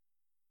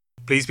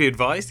Please be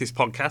advised this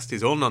podcast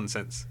is all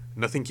nonsense.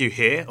 Nothing you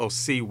hear or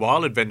see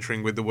while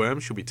adventuring with the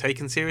worms should be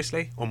taken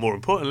seriously, or more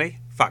importantly,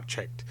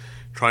 fact-checked.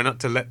 Try not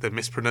to let the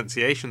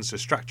mispronunciations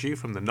distract you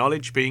from the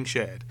knowledge being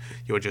shared.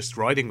 You're just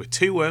riding with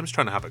two worms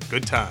trying to have a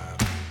good time.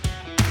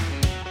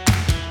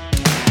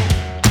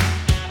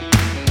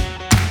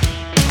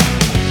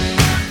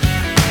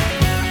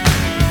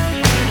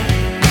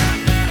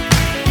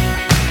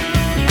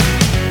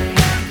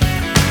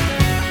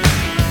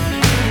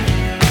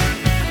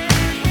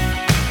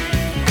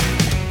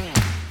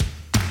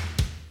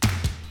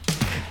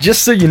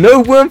 Just so you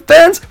know, Worm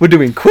fans, we're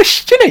doing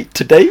Question 8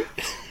 today.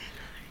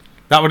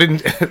 That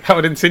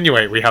would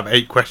insinuate we have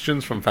 8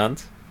 questions from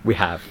fans. We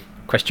have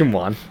question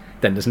 1,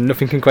 then there's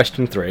nothing in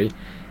question 3.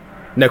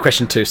 No,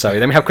 question 2, sorry.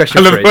 Then we have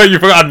question 3. I love how you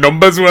forgot how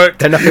numbers work.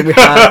 Then I think we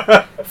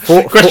have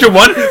question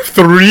 1,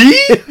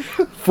 3?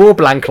 4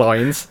 blank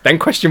lines, then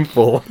question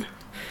 4.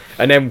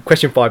 And then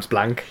question 5's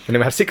blank. And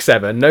then we have 6,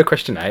 7, no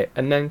question 8,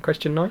 and then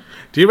question 9.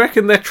 Do you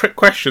reckon they're trick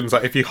questions?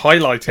 Like if you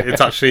highlight it,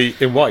 it's actually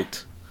in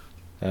white?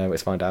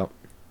 Let's find out.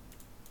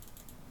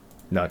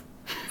 No.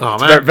 Oh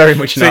man, very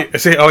much not.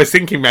 See, I was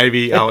thinking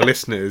maybe our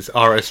listeners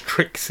are as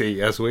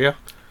tricksy as we are.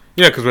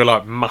 Yeah, because we're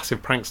like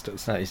massive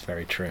pranksters. That is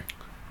very true.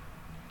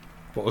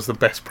 What was the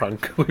best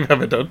prank we've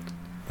ever done?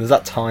 There's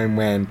that time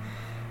when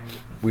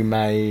we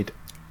made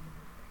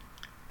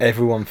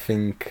everyone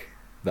think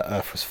the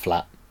Earth was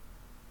flat.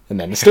 And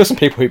then there's still some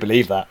people who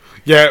believe that.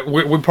 Yeah,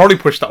 we probably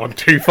pushed that one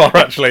too far,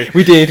 actually.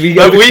 We did. We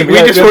just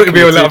wanted to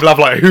be a little bit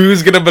like,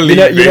 who's going to believe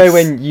this? You know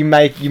when you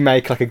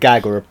make like a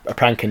gag or a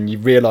prank and you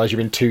realise you're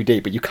in too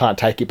deep, but you can't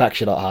take it back.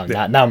 You're like,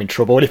 oh, now I'm in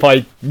trouble. And if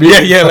I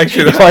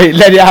if I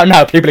let it out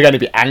now, people are going to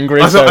be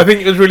angry. I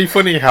think it was really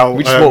funny how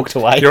we just walked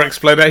away. Your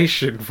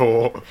explanation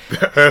for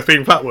Earth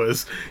being flat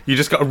was you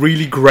just got a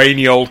really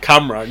grainy old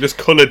camera and just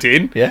coloured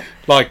in,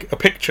 like a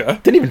picture.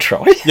 Didn't even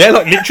try. Yeah,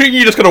 like literally,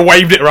 you just got to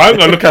waved it around.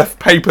 Like, look how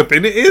paper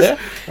thin it is. Yeah.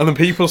 And then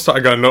people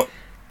started going, look,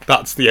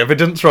 that's the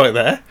evidence right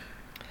there.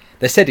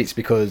 They said it's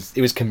because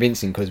it was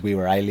convincing because we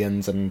were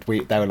aliens, and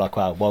they were like,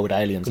 "Wow, why would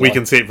aliens?" We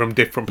can see it from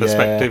different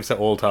perspectives at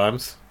all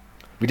times.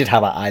 We did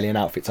have our alien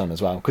outfits on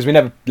as well because we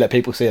never let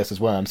people see us as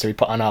worms, so we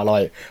put on our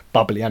like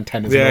bubbly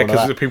antennas. Yeah,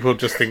 because people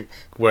just think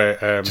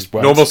we're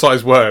normal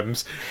sized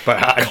worms, but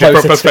at a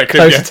different perspective,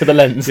 closer to the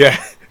lens. Yeah.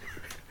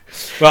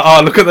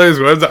 Well, look at those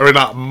worms that are in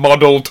that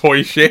model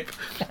toy ship.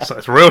 So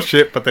it's a real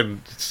ship, but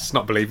then it's just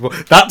not believable.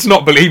 That's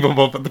not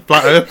believable, but the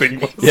flat Earth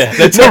thing was. Yeah,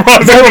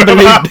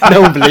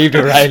 no one believed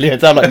we were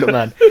aliens. I'm like, look,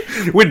 man,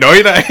 we know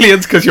you're not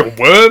aliens because you're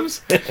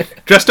worms,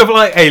 dressed up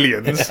like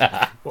aliens,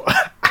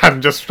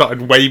 and just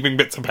started waving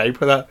bits of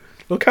paper. That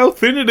look how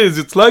thin it is.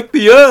 It's like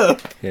the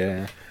Earth.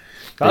 Yeah,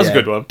 that was a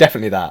good one.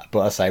 Definitely that.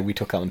 But I say we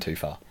took it on too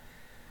far.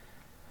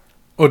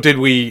 Or did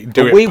we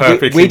do it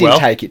perfectly well? We didn't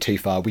take it too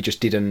far. We just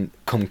didn't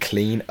come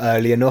clean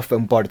early enough.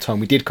 And by the time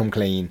we did come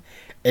clean,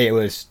 it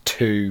was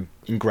too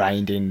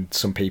ingrained in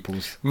some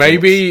people's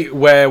maybe thoughts.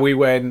 Where we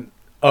went,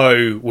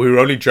 we were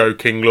only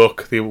joking.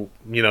 Look, the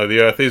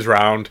Earth is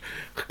round.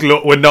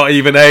 Look, we're not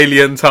even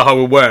aliens.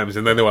 We're worms.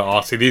 And then they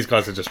went, see, these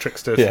guys are just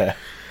tricksters. Yeah.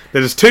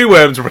 They're just two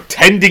worms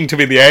pretending to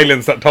be the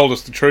aliens that told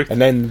us the truth. And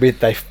then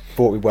they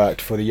thought we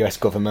worked for the US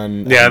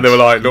government. Yeah, and they were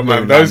like, look,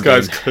 man, those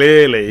guys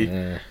clearly...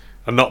 Yeah.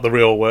 And not the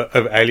real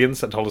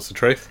aliens that told us the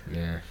truth.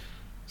 Yeah.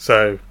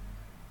 So,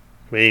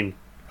 I mean,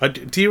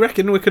 do you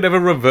reckon we could ever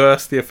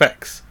reverse the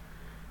effects?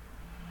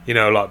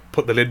 Like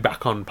put the lid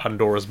back on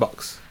Pandora's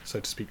box,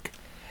 so to speak.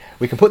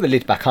 We can put the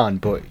lid back on,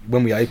 but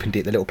when we opened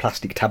it, the little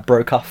plastic tab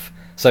broke off,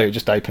 so it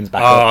just opens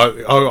back up.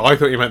 Oh, I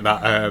thought you meant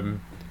that.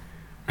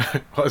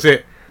 What was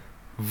it?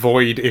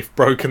 Void if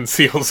broken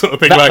seal sort of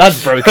thing.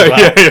 That's broken.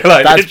 Yeah,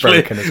 that's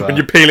broken as well. When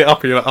you peel it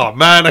up, you're like, oh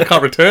man, I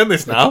can't return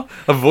this now.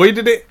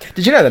 Avoided it.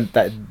 Did you know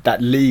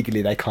that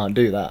legally they can't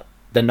do that?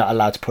 They're not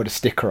allowed to put a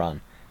sticker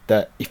on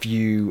that if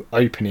you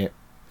open it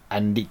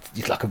and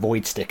it's like a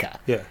void sticker.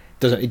 Yeah.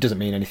 It doesn't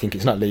mean anything.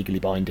 It's not legally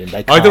binding.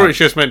 They can't. I thought it's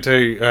just meant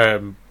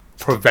to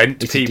prevent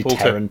people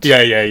to.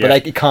 Yeah.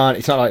 But it can't.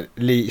 It's not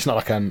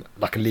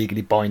like a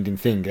legally binding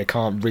thing. They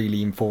can't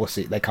really enforce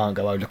it. They can't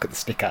go, oh, look at the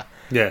sticker.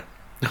 Yeah.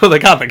 No, they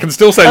can't. They can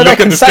still say, look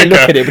at the sticker. Look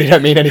at it, but it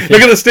don't mean anything.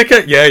 Look at the sticker.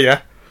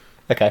 Yeah.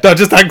 Okay. No,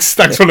 just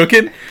thanks for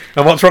looking.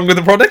 And what's wrong with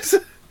the product?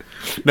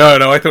 No.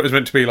 I thought it was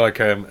meant to be like,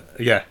 a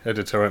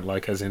deterrent,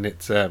 like as in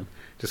it's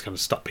just kind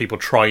of stop people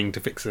trying to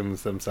fix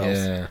things themselves.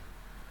 Yeah.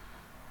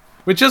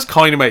 Which just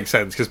kind of makes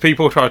sense because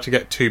people try to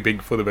get too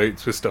big for the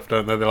boots with stuff,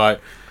 don't they? They're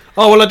like,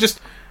 oh well,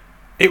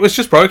 it was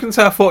just broken,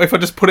 so I thought if I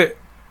just put it.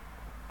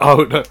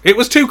 Oh no, it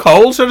was too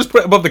cold, so I just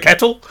put it above the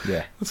kettle.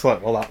 Yeah. It's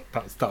like, well,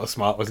 that was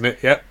smart, wasn't it?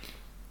 Yep.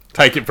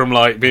 Take it from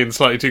like being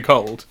slightly too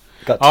cold.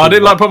 I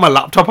didn't like put my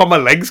laptop on my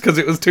legs because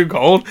it was too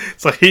cold,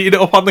 so I heated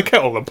it up on the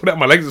kettle and put it on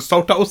my legs. It was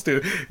so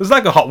toasted. It was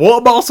like a hot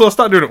water bottle, so I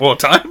started doing it all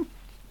the time.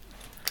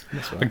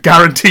 Right. I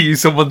guarantee you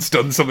someone's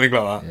done something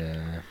like that.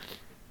 Yeah.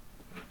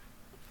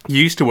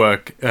 You used to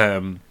work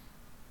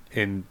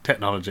in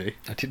technology.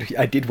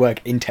 I did work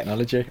in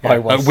technology. Yeah. I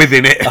was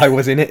within it. I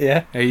was in it.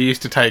 Yeah. You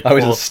used to take. I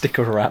was a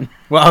sticker ram.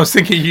 Well, I was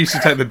thinking you used to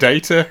take the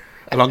data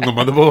along the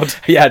motherboard.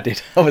 Yeah, I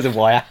did. I was a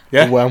wire.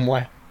 Yeah. A worm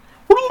wire.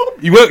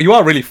 You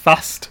are really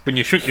fast when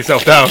you shrink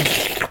yourself down.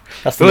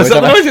 That's the noise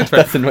I made.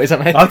 That's the noise I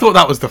made. I thought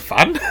that was the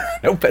fan.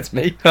 Nope, it's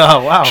me.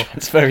 Oh, wow.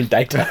 Transferring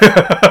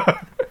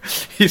data.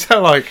 You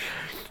sound like,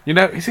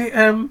 is it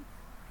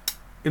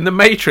in the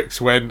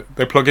Matrix when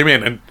they plug him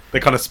in and they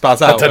kind of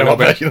spaz out? I don't know what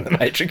version of the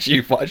Matrix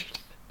you've watched.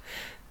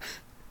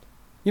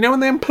 You know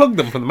when they unplug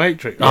them from the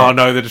Matrix? Yeah. Oh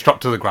no, they just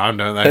drop to the ground,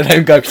 don't they? They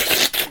don't go.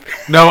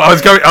 No, I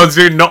was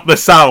doing not the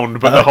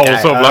sound, but the whole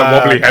sort of like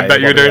wobbly head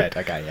that you do.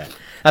 Okay, yeah,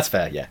 that's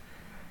fair. Yeah.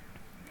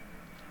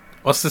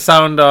 What's the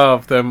sound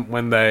of them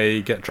when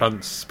they get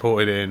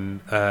transported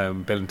in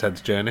Bill and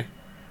Ted's Journey?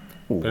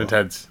 Ooh. Bill and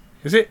Ted's.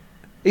 Is it?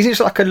 Is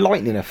it like a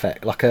lightning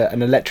effect, like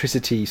an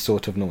electricity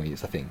sort of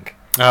noise? I think.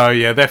 Oh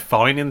yeah, they're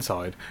fine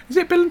inside. Is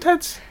it Bill and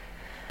Ted's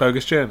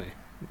Bogus Journey?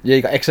 Yeah,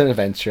 you got Excellent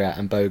Adventure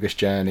and Bogus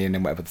Journey, and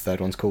then whatever the third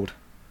one's called.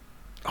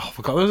 Oh, I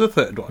forgot there was a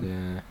third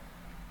one.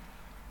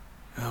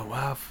 Yeah. Oh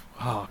wow!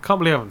 Oh, I can't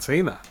believe I haven't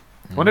seen that.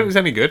 I wonder if it was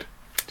any good.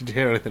 Did you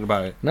hear anything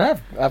about it? No,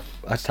 I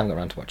just haven't got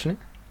around to watching it.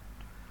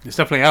 It's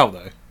definitely out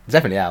though. It's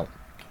definitely out.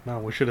 No,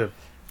 we should have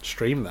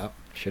streamed that.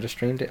 Should have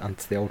streamed it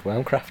onto the old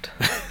Whelmcraft.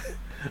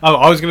 Oh,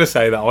 I was going to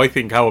say that I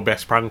think our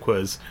best prank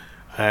was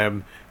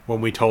when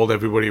we told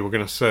everybody we're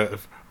going to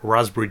serve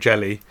raspberry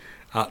jelly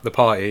at the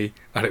party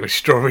and it was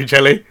strawberry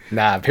jelly.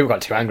 Nah, people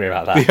got too angry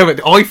about that. Yeah,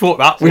 but I thought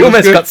that we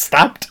almost got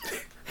stabbed.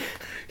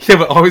 Yeah,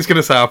 but I was going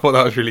to say I thought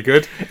that was really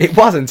good. It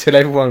was until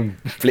everyone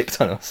flipped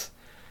on us.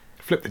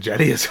 Flipped the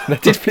jelly as well. They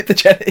did flip the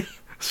jelly.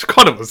 I was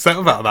kind of upset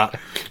about that.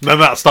 And then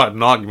that started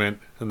an argument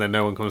and then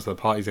no one comes to the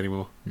parties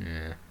anymore.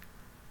 Yeah.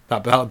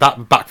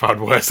 That backfired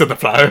worse than the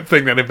flower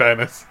thing then, in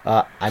fairness.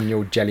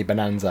 Annual jelly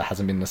bonanza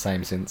hasn't been the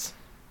same since.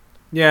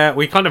 Yeah,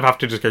 we kind of have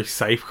to just go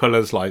safe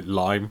colours like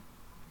lime.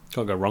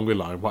 Can't go wrong with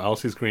lime. What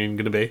else is green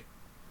going to be?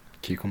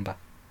 Cucumber.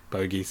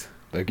 Bogies.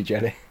 Bogey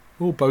jelly.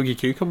 Oh, bogey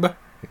cucumber.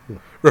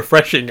 Ooh.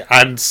 Refreshing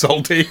and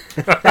salty.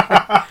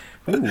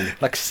 Ooh,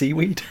 like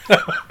seaweed.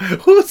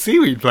 Ooh,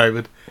 seaweed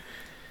flavoured.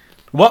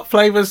 What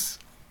flavours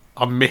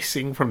are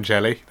missing from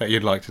jelly that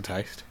you'd like to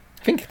taste?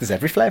 I think there's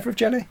every flavour of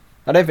jelly.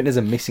 I don't think there's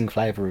a missing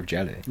flavour of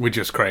jelly. We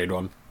just created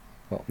one.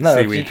 Well, no,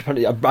 seaweed.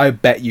 I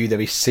bet you there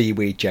is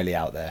seaweed jelly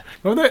out there.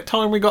 Remember that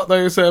time we got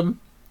those,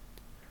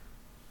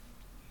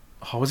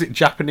 was it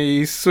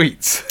Japanese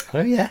sweets?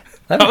 Oh, yeah.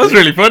 That was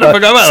really fun. I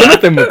forgot about that. Some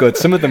of them were good,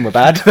 some of them were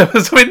bad. There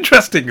was some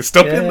interesting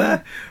stuff in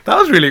there. That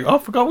was really... I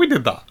forgot we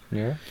did that.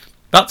 Yeah.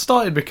 That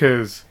started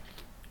because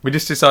we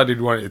just decided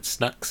we wanted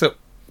snacks at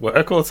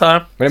work all the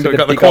time. Remember so we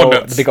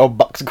got the big old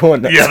box of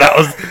corn nuts? Yeah, that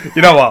was...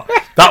 You know what?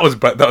 That was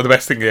the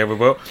best thing we ever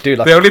bought. Dude,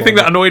 like the only thing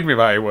that annoyed me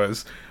about it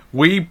was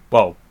we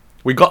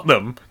got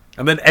them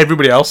and then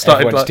everybody else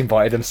started... Everyone just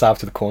invited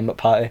themselves to the corn nut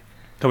party.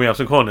 Can we have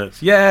some corn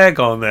nuts? Yeah,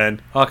 go on then.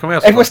 Oh, can we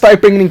have some? Everyone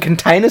started bringing in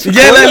containers.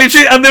 Yeah,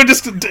 literally, and they were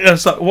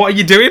just like, "What are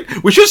you doing?"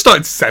 We should have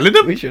started selling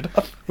them. We should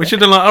have. We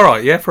should have like, all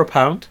right, yeah, for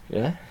 £1.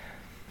 Yeah.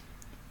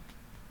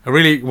 I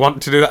really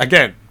want to do that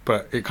again,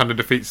 but it kind of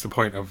defeats the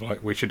point of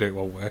like we should do it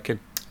while working.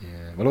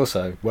 Yeah. Well,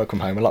 also work from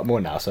home a lot more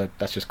now, so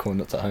that's just corn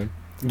nuts at home.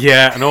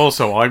 Yeah, and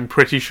also I'm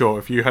pretty sure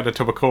if you had a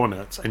tub of corn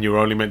nuts and you were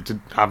only meant to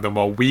have them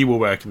while we were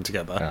working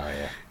together,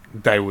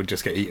 they would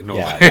just get eaten all.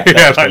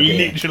 Yeah, like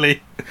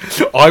literally,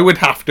 I would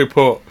have to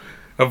put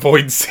a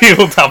void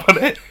seal tab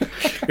on it.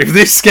 If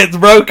this gets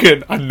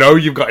broken, I know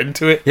you've got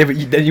into it. Yeah,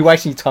 but then you're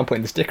wasting your time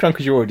putting the sticker on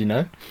because you already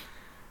know.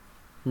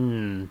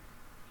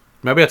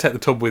 Maybe I'll take the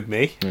tub with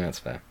me. Yeah, that's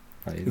fair.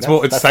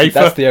 It's safer.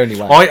 That's the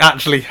only way. I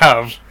actually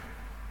have...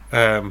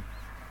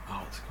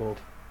 what's it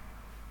called?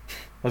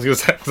 I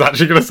was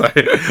actually going to say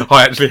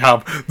I actually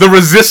have the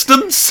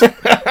resistance.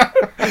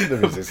 The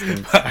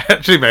resistance. I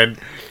actually meant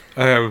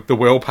the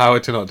willpower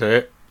to not do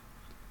it.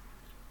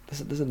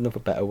 There's another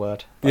better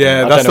word.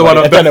 Yeah, that's the one.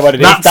 I don't know what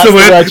it is. That's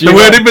the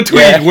word in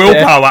between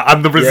willpower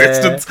and the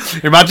resistance.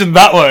 Yeah. Imagine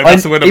that word.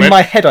 That's the word in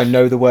my head. I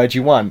know the word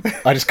you want.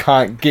 I just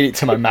can't get it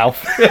to my mouth.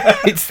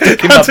 It's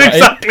stuck in my brain.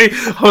 Exactly.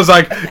 I was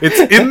like, it's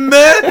in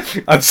there,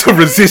 and so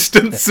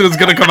resistance was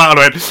going to come out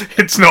of it.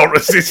 It's not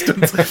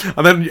resistance.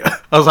 And then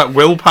I was like,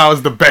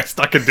 willpower's the best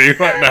I can do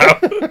right now.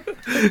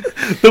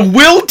 The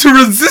will to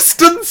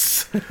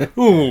resistance.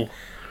 Ooh,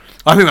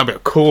 I think that'd be a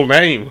cool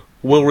name.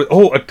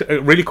 A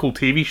really cool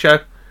TV show.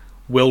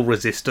 Will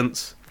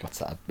Resistance. What's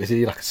that? Is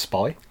he like a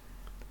spy?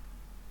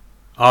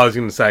 I was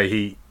going to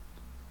say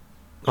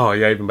Oh,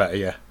 yeah, even better,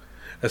 yeah.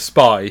 A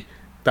spy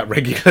that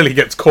regularly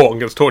gets caught and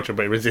gets tortured,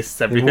 but he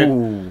resists everything.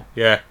 Ooh.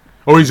 Yeah.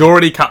 Or he's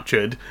already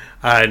captured,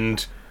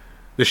 and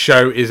the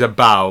show is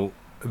about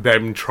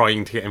them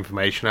trying to get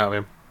information out of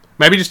him.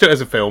 Maybe just do it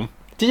as a film.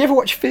 Did you ever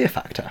watch Fear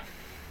Factor?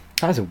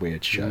 That was a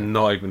weird show.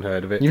 Not even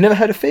heard of it. You've never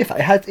heard of Fear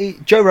Factor?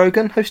 Joe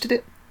Rogan hosted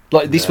it?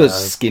 Like, this was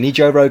skinny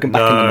Joe Rogan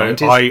back in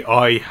the 90s?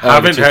 I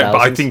haven't heard,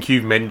 but I think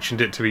you've mentioned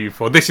it to me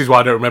before. This is why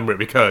I don't remember it,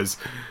 because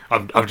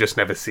I've just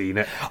never seen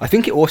it. I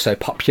think it also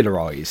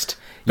popularised...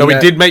 No, it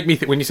did make me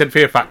think... When you said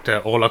Fear Factor,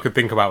 all I could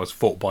think about was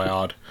Fort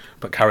Boyard.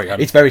 But carry on.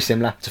 It's very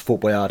similar to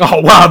Fort Boyard. Oh,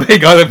 wow, there you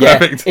go. They're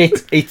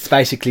perfect. It's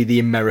basically the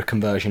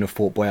American version of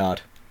Fort Boyard.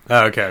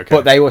 Oh, okay.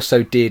 But they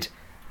also did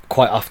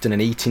quite often an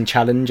eating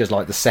challenge as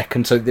like the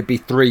second. So there'd be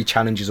 3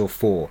 challenges or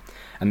 4.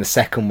 And the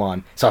second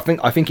one, so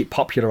I think it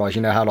popularised.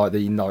 You know how like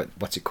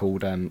what's it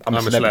called? I'm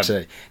a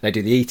Celebrity. They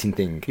do the eating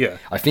thing. Yeah.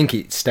 I think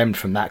it stemmed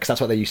from that because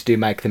that's what they used to do,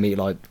 make them eat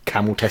like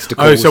camel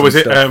testicles. Oh, so was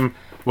it?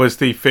 Was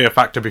the Fear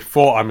Factor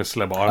before I'm a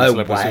Celeb?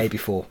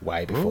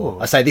 Way before. Ooh.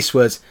 I say this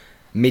was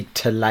mid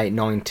to late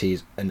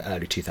 90s and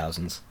early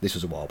 2000s. This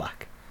was a while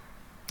back.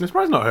 I'm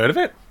surprised I've not heard of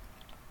it.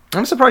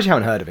 I'm surprised you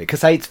haven't heard of it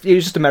because it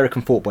was just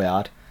American Fort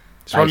Boyard.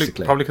 It's probably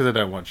because I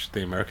don't watch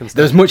the American stuff.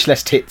 There was much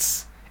less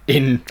tits.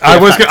 I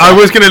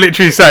was going to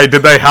literally say,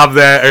 did they have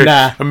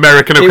their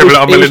American equivalent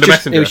of Melinda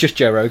Messenger? It was just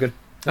Joe Rogan.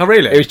 Oh,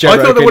 really? It was Joe I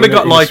thought Rogan they would have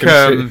got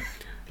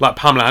like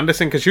Pamela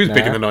Anderson because she was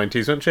big in the 90s,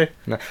 wasn't she?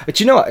 No.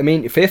 But you know what I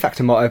mean? Fear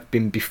Factor might have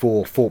been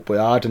before Fort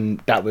Boyard, and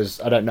that was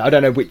I don't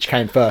know which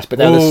came first, but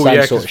they're the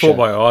same sort of show. Fort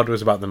Boyard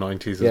was about the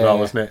 90s as well,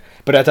 wasn't it?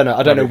 But I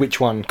don't know which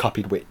one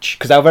copied which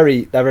because they're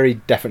very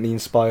definitely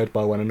inspired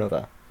by one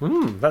another.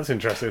 That's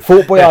interesting.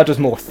 Fort Boyard was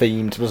more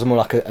themed. It was more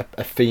like a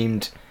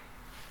themed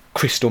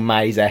Crystal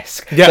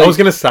Maze-esque. Yeah, so I was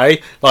going to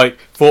say, like,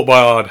 Fort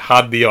Boyard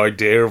had the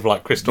idea of,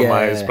 like, Crystal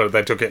Maze, but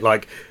they took it,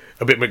 like,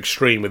 a bit more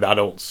extreme with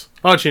adults.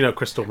 Actually, no,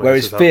 Crystal Maze.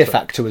 Whereas Fear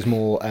Factor was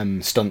more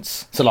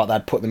stunts. So, like,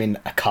 they'd put them in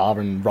a car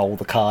and roll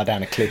the car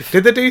down a cliff.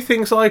 Did they do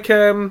things like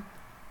sort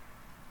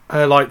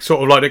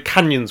of like the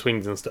canyon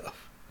swings and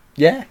stuff?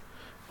 Yeah.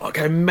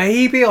 Okay,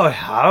 maybe I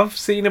have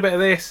seen a bit of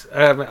this.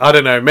 I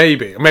don't know,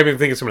 maybe. Maybe I'm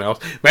thinking of something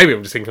else. Maybe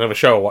I'm just thinking of a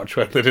show I watched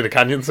where they did a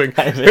canyon swing.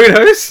 Who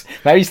knows?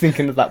 Maybe he's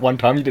thinking of that one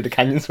time you did a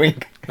canyon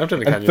swing. I've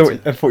done a canyon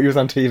swing. I thought you was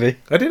on TV.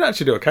 I did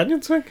actually do a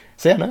canyon swing.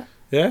 See, I know.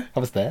 Yeah?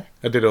 I was there.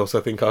 I did also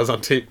think I was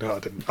on TV. No, I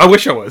didn't. I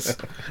wish I was.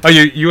 Oh,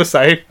 you were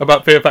saying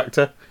about Fear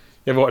Factor?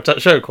 You ever watched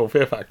that show called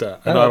Fear Factor?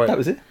 That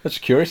was it. I was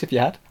just curious if you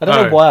had. I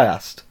don't know why I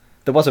asked.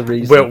 There was a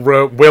reason.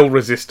 Will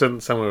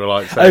resistance, and we were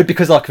like, saying,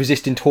 because like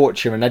resisting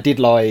torture, and they did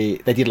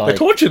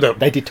tortured them.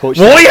 They did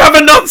torture. Why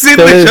haven't not seen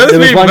the show? There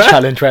was one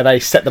challenge where they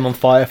set them on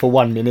fire for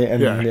 1 minute,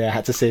 and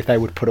had to see if they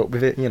would put up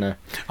with it. You know,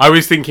 I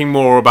was thinking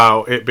more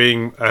about it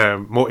being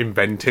more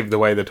inventive the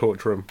way they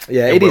torture them.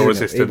 Yeah, it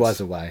is. It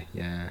was a way.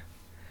 Yeah.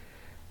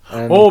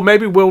 Or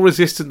maybe will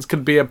resistance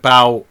could be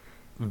about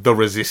the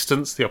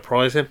resistance, the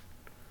uprising,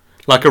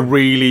 like a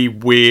really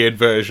weird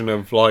version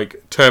of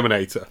like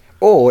Terminator.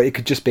 Or it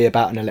could just be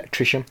about an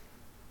electrician.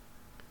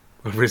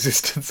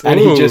 Resistance. And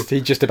he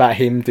just about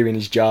him doing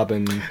his job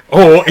and.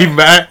 Or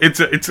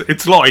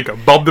it's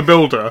like Bob the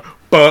Builder,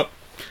 but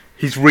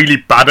he's really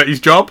bad at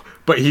his job,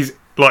 but he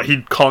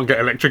can't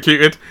get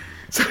electrocuted.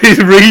 So he's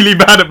really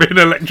bad at being an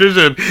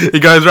electrician. He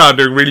goes around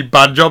doing really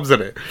bad jobs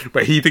at it,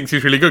 but he thinks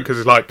he's really good because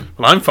he's like,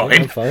 well, I'm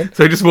fine.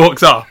 So he just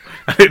walks off,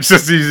 and it's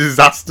just his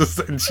disaster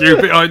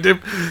ensue behind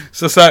him.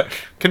 So,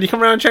 can you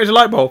come around and change the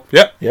light bulb?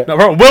 Yep. No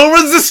problem.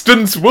 Will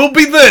resistance will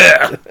be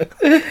there.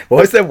 Why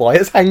is there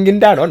wires hanging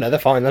down? Oh no, they're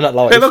fine. They're not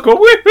lights. Hey, look,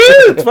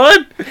 it's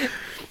fine.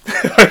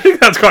 I think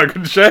that's quite a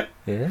good show.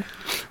 Yeah.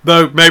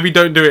 Though maybe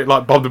don't do it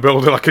like Bob the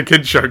Builder, like a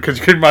kids show, because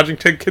you can imagine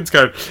kids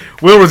going,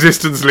 "Will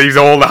resistance leaves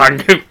all the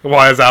hanging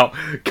wires out,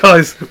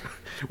 guys?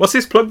 What's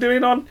this plug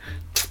doing on?"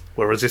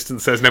 Will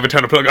resistance says, "Never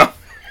turn a plug off."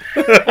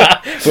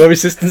 Will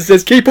resistance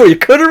says, "Keep all your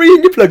cutlery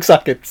in your plug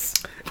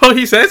sockets." Well,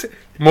 he says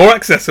more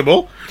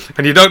accessible,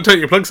 and you don't turn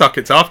your plug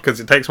sockets off because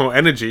it takes more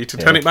energy to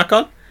turn it back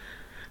on,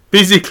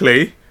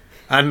 physically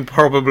and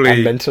probably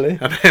and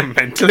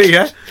mentally,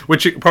 yeah,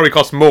 which it probably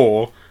costs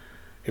more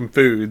in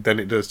food than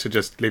it does to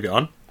just leave it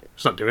on.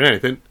 It's not doing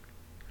anything.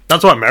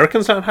 That's why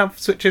Americans don't have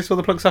switches for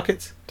the plug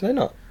sockets. Do they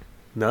not?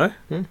 No.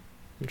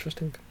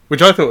 Interesting.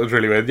 Which I thought was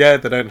really weird. Yeah,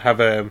 they don't have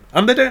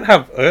and they don't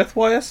have earth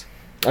wires.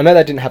 I know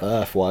they didn't have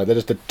earth wire. They're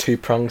just the 2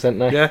 prongs, aren't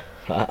they? Yeah.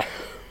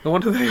 No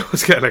wonder they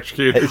always get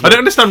electrocuted. I don't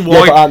understand why.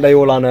 Yeah, but aren't they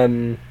all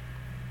on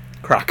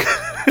crack?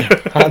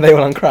 Aren't they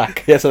all on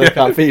crack? Yeah, so they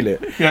can't feel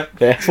it. Yeah.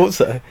 Yeah, I thought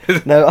so.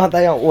 No, aren't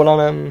they all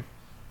on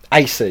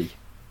AC?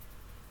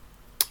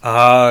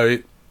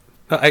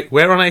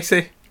 Where on AC?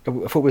 I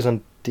thought it was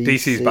on DC.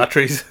 DC's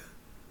batteries.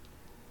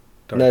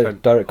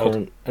 Direct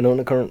current and on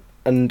the current,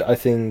 and I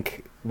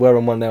think we're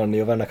on one now on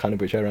the other, and I can't know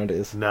which way around it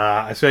is.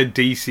 Nah, I said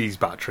DC's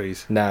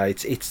batteries. No,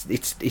 it's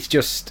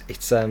just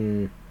UK,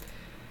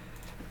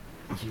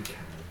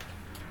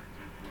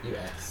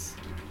 US,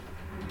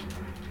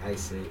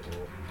 AC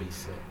or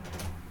BC.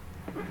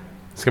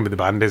 It's gonna be the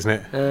band, isn't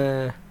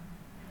it?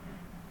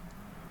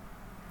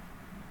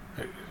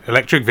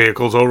 Electric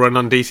vehicles all run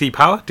on DC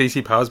power.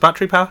 DC power's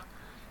battery power.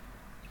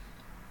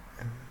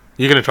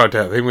 You're going to try to do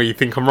that thing where you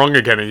think I'm wrong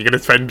again and you're going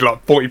to spend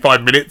like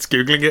 45 minutes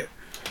Googling it.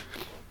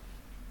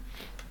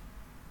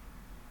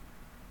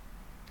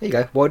 There you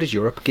go. Why does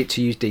Europe get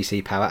to use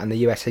DC power and the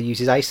US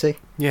uses AC?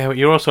 Yeah, but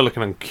you're also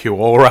looking on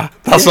Quora.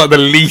 That's like the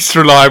least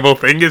reliable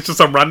thing. It's just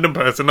some random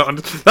person.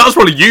 That was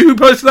probably you who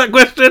posted that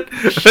question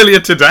earlier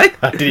today.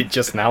 I did it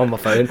just now on my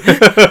phone.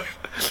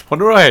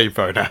 Wonder why I hate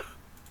phone now.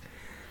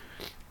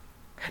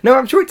 No,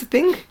 I'm sure it's a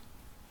thing.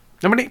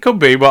 I mean, it could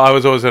be, but I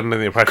was always under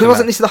the impression. Because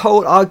wasn't this the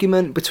whole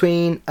argument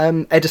between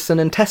Edison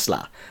and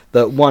Tesla?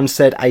 That one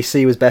said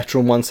AC was better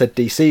and one said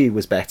DC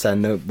was better,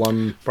 and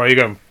one. Bro, you're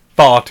going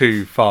far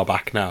too far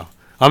back now.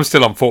 I'm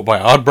still on Fort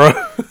Boyard, bro.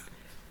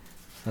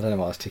 I don't know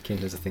what I was ticking.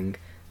 There's a thing.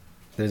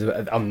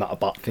 I'm not a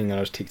bot thing, and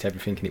I just ticked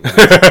everything and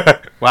it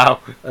worked. Wow.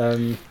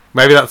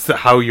 Maybe that's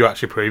how you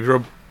actually prove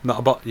you're not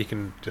a bot. You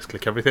can just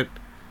click everything.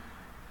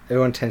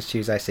 Everyone tends to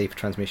use AC for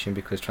transmission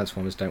because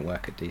transformers don't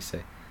work at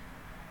DC.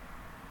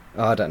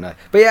 Oh, I don't know.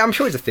 But yeah, I'm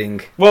sure it's a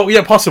thing. Well,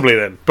 yeah, possibly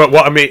then. But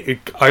what I mean,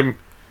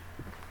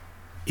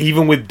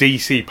 even with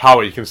DC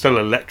power, you can still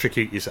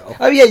electrocute yourself.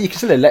 Oh yeah, you can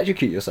still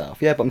electrocute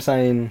yourself. Yeah, but I'm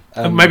saying...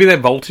 maybe their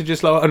voltage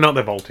is lower. Not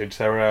their voltage,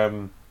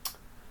 their...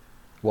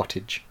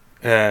 wattage.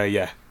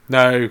 Yeah.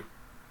 No.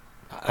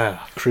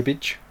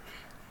 Cribbage?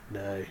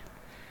 No.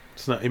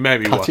 It's not. It may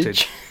be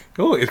cottage. Wattage.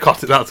 Oh, it's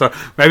cottage.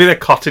 Maybe their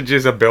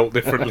cottages are built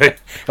differently.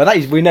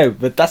 Well, we know,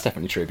 but that's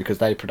definitely true because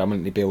they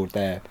predominantly build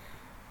their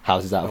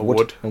houses out of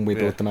wood, and we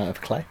build them out of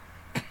clay.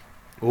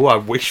 Oh, I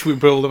wish we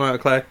build them out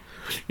of clay.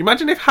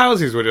 Imagine if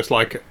houses were just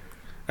like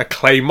a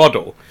clay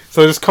model.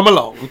 So they just come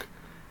along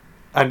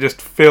and just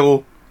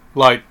fill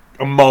like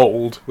a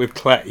mould with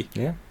clay.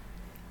 Yeah.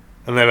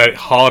 And they let it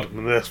harden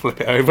and then just flip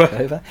it over.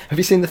 Have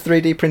you seen the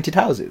 3D printed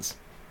houses?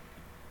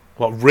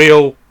 What,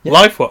 real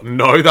life? What?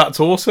 No, that's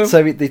awesome.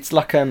 So it's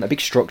like a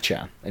big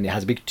structure and it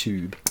has a big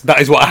tube.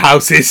 That is what a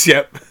house is,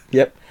 yep.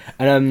 Yep.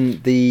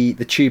 And the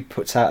tube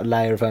puts out a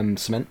layer of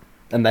cement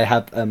and they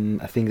have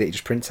a thing that it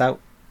just prints out.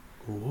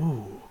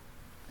 Ooh.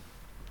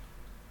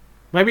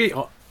 Maybe,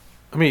 I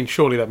mean,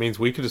 surely that means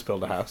we could just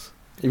build a house.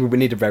 We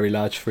need a very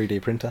large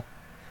 3D printer.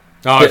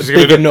 Oh,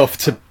 big enough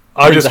to...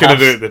 I'm just going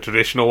to do it the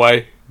traditional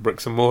way,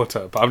 bricks and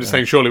mortar. But I'm just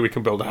saying, surely we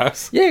can build a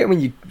house. Yeah, I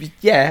mean,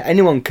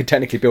 anyone could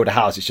technically build a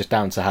house. It's just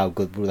down to how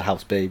good will the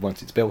house be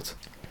once it's built.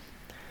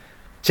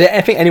 So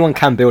I think anyone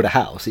can build a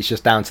house. It's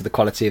just down to the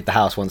quality of the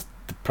house once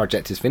the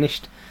project is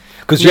finished.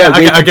 Because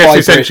I guess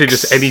essentially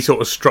bricks, just any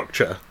sort of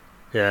structure.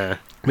 Yeah,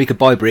 we could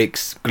buy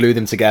bricks, glue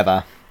them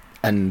together,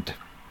 and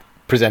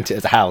present it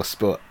as a house.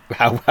 But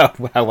how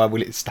well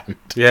will it stand?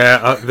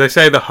 Yeah, they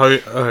say the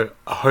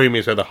home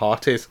is where the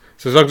heart is.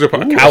 So as long as we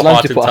put a cow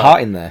heart put a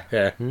heart in there,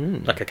 yeah,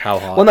 like a cow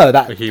heart. Well,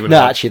 no,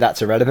 actually,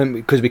 that's irrelevant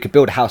because we could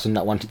build a house and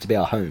not want it to be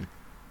our home.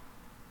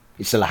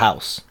 It's still a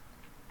house.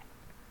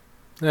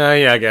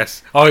 Yeah, I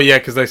guess. Oh, yeah,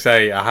 because they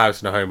say a house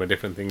and a home are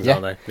different things,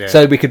 aren't they? Yeah.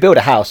 So we could build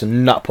a house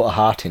and not put a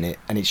heart in it,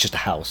 and it's just a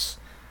house,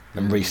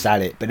 and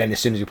resell it. But then as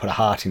soon as we put a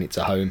heart in it, it's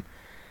a home.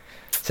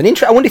 It's an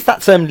I wonder if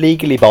that's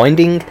legally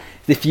binding.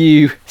 If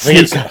you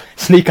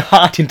sneak a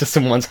heart into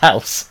someone's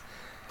house,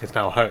 it's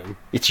now a home.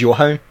 It's your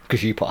home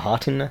because you put a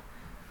heart in there.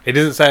 It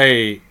doesn't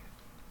say.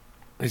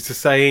 It's just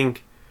saying.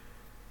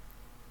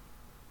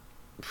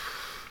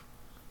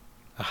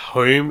 A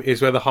home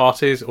is where the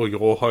heart is, or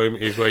your home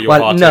is where your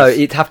heart is. No,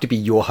 it'd have to be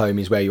your home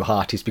is where your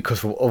heart is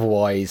because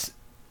otherwise.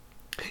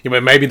 Yeah,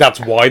 maybe that's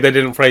why they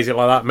didn't phrase it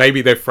like that.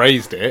 Maybe they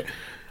phrased it.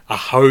 A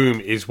home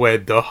is where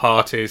the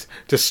heart is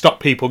to stop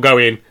people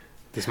going.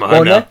 This is my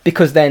home now. No,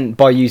 because then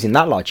by using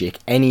that logic,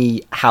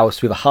 any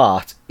house with a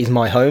heart is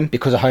my home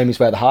because a home is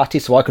where the heart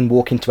is. So I can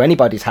walk into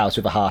anybody's house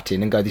with a heart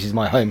in and go, "This is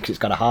my home" because it's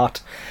got a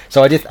heart.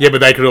 So I just but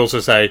they could also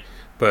say,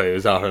 "But it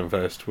was our home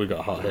first. We got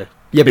a heart here."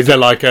 Yeah, but is there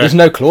like there's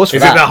no clause for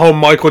that. Is it that whole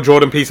Michael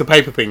Jordan piece of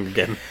paper thing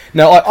again?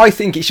 No, I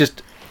think it's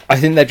just. I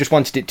think they just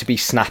wanted it to be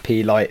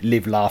snappy, like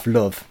live, laugh,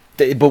 love.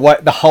 But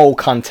what the whole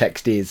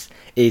context is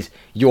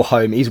your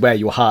home is where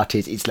your heart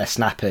is. It's less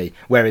snappy.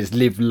 Whereas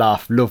live,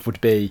 laugh, love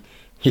would be.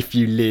 If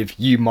you live,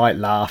 you might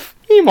laugh.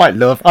 You might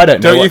love. I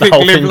don't know. Don't you think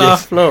live,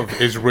 laugh,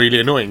 love is really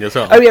annoying as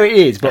well? Oh yeah, it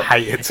is. But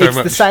I hate it so much.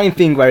 It's the same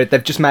thing where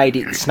they've just made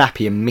it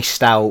snappy and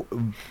missed out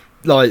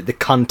like the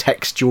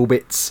contextual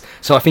bits.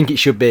 So I think it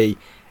should be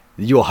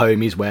your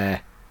home is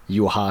where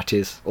your heart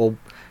is, or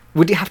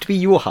would it have to be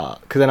your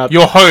heart? Because then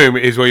your home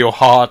is where your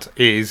heart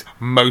is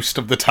most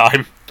of the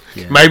time.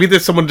 Yeah. Maybe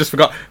there's someone just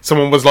forgot.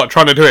 Someone was like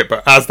trying to do it,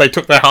 but as they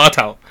took their heart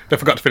out, they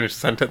forgot to finish the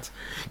sentence.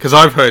 Because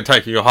I've heard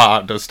taking your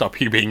heart out does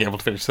stop you being able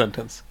to finish a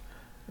sentence.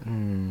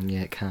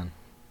 Yeah, it can.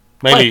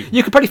 Maybe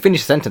you could probably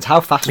finish a sentence. How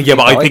fast? Yeah,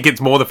 but I think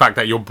it's more the fact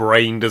that your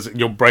brain is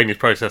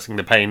processing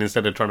the pain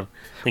instead of trying to.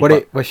 Think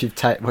what if you've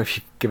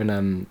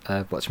given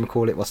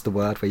whatchamacallit? What's the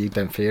word where you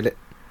don't feel it?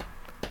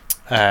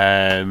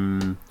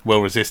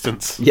 Will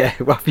resistance. Yeah,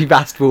 well, if you've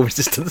asked will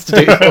resistance to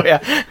do it for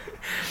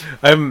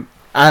you.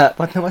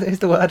 What is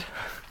the word?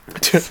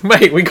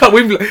 Mate,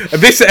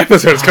 this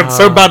episode has gone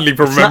so badly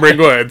from remembering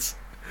words.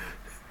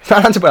 It's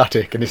not an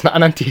antibiotic and it's not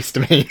an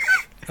antihistamine.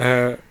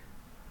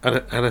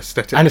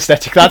 Anesthetic.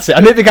 Anesthetic, that's it. I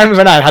knew the game with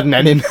an I had an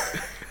N in.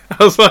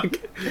 I was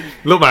like,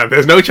 look man,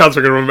 there's no chance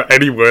we're going to remember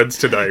any words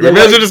today. We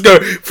may as well just go...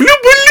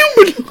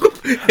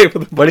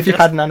 What if you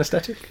had an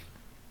anesthetic?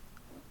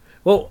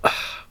 Well,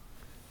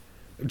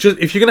 just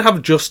if you're going to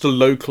have just a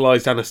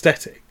localised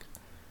anesthetic,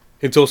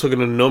 it's also going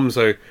to numb,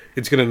 so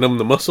it's going to numb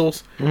the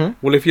muscles. Mm-hmm.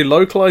 Well, if you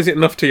localise it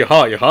enough to your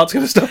heart's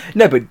going to stop.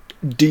 No, but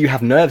do you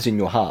have nerves in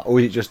your heart,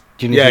 or is it just...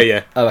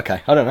 Yeah. Oh,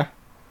 okay. I don't know.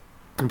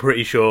 I'm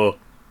pretty sure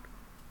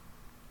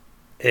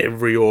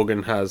every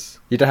organ has...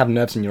 You don't have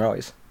nerves in your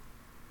eyes.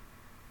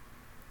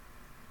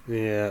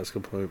 Yeah, that's a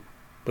good point.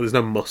 But there's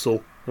no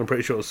muscle. I'm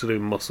pretty sure it's to do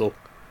with muscle.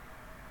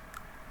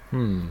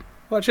 Well,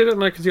 actually, I don't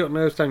know, because you've got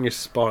nerves down your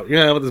spine.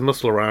 Yeah, but there's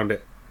muscle around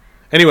it.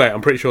 Anyway,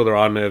 I'm pretty sure there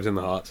are nerves in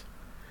the heart.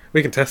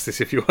 We can test this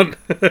if you want.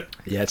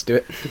 Yeah, let's do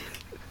it.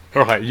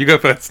 All right, you go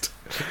first.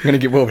 I'm going to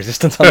get will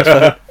resistance on this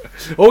one.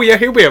 Oh yeah,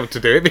 he'll be able to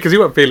do it because he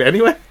won't feel it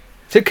anyway.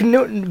 So can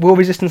will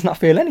resistance not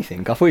feel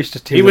anything? I thought he was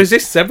just... He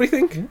resists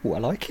everything. Ooh, I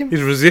like him.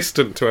 He's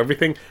resistant to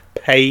everything.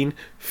 Pain,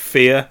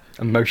 fear,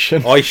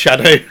 Emotion.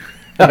 eyeshadow,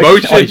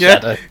 emotion, Eyeshadow.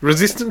 yeah.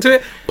 Resistant to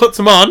it. Puts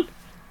them on.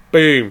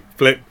 Boom.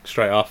 Flip.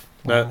 Straight off.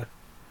 No. Wow.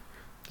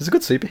 He's a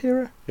good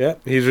superhero. Yeah.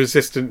 He's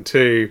resistant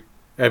to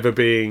ever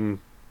being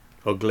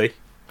ugly.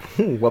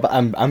 Ooh, what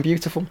about I'm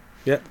beautiful?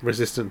 Yeah.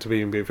 Resistant to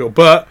being beautiful.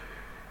 But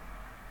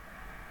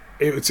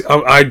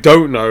I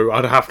don't know.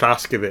 I'd have to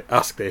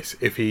ask this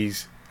if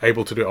he's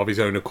able to do it of his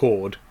own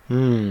accord,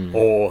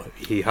 or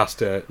he has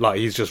to, like,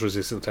 he's just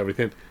resistant to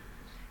everything.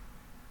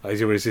 Like,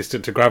 he's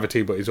resistant to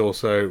gravity, but he's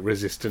also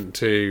resistant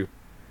to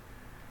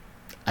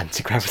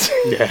Anti-gravity.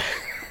 yeah.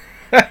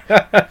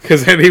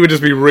 Because then he would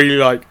just be really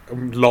like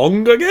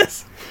long, I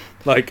guess,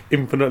 like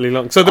infinitely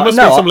long. So there must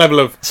be some level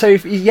of. So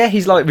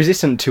he's like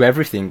resistant to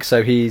everything.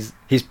 So he's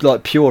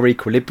like pure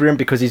equilibrium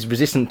because he's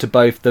resistant to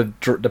both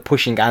the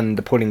pushing and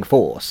the pulling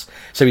force.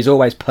 So he's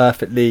always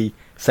perfectly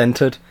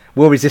centered.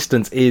 Will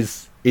resistance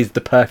is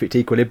the perfect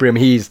equilibrium.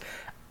 He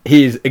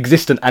is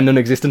existent and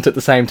non-existent at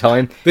the same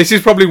time. This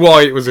is probably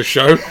why it was a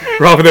show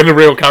rather than a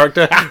real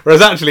character.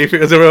 Whereas actually, if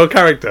it was a real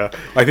character,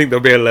 I think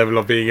there'll be a level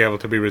of being able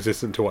to be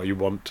resistant to what you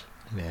want.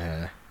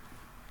 Yeah.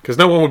 Because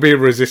no one would be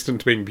resistant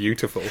to being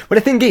beautiful. Well,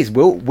 the thing is,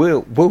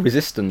 will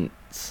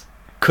resistance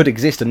could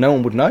exist and no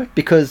one would know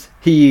because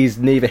he is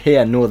neither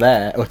here nor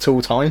there at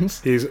all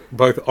times. He's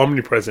both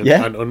omnipresent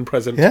and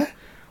unpresent. Yeah.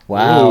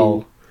 Wow.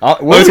 Ooh. Will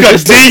Those guys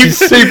resistance deep. is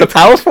super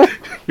powerful.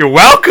 You're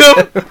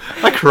welcome.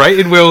 I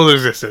created Will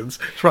Resistance.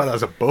 Let's write that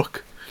as a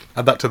book.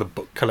 Add that to the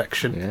book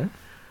collection. Yeah.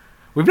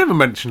 We've never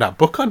mentioned that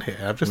book on here.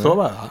 I've just thought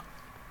about that.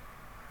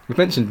 We've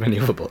mentioned many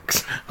other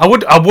books. I'm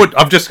going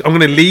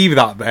to leave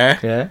that there.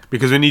 Yeah.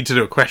 Because we need to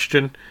do a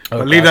question. Oh,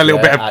 but leave God, that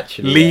little bit of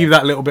actually,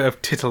 that little bit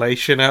of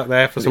titillation out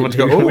there for someone to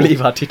go. We'll Oh,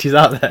 leave our titties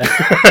out there.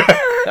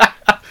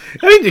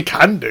 I mean, you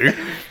can do.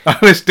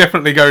 It's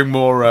definitely going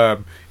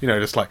more,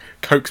 just like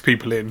coax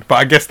people in. But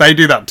I guess they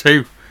do that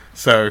too.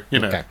 So,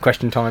 Okay,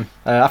 question time.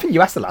 I think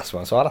you asked the last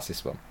one, so I'll ask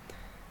this one.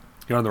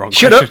 You're on the wrong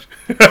Shut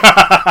question.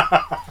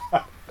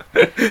 up!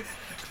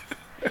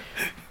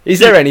 Is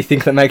there anything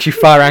that makes you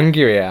far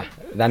angrier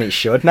than it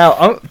should?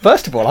 Now,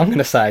 first of all, I'm going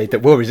to say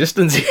that Will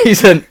Resistance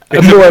isn't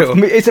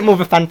more of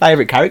a fan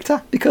favourite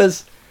character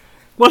because...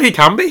 Well, he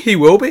can be. He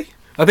will be.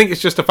 I think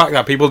it's just the fact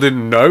that people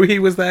didn't know he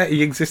was there.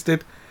 He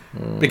existed.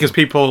 Because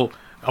people...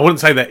 I wouldn't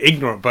say they're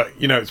ignorant, but,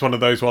 it's one of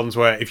those ones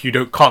where if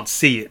you can't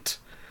see it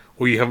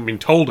or you haven't been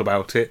told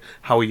about it,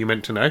 how are you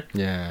meant to know?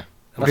 Yeah.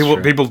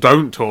 And people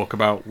don't talk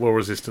about Will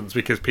Resistance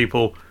because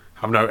people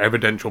have no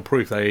evidential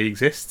proof that he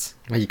exists.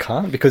 Well, you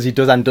can't because he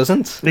does and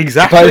doesn't.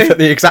 Exactly. Both at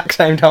the exact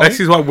same time. This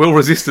is why Will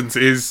Resistance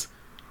is...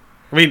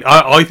 I mean,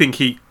 I think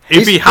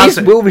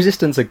Is Will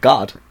Resistance a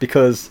god?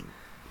 Because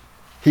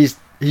he's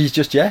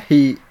just,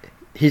 he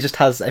just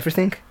has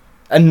everything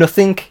and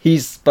nothing.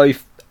 He's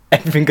both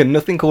everything and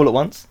nothing all at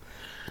once.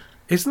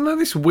 Isn't there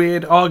this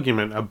weird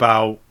argument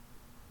about...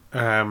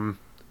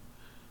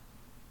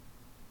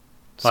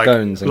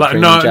 Scones and like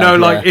cream no, jam, no,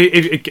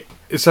 like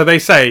so they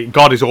say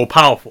God is all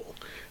powerful,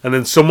 and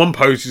then someone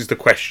poses the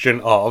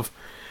question of,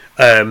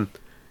 can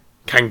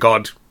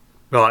God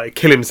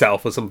kill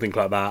himself or something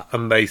like that?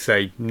 And they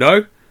say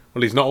no.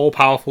 Well, he's not all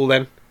powerful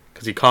then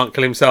because he can't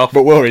kill himself.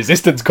 But Will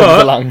Resistance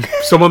comes along.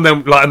 Someone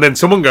then and then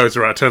someone turns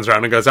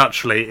around and goes,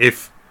 actually,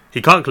 if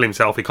he can't kill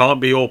himself, he can't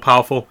be all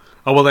powerful.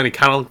 Oh well, then he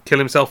can kill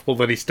himself. Well,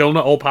 then he's still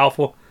not all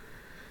powerful.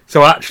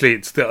 So actually,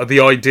 it's the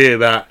idea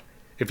that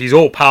if he's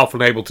all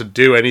powerful and able to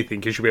do anything,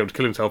 he should be able to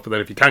kill himself. But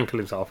then if he can kill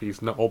himself,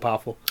 he's not all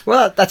powerful.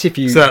 Well, that's if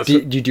you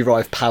you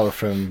derive power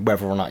from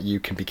whether or not you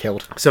can be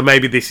killed. So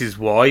maybe this is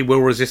why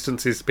Will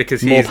Resistance is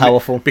because More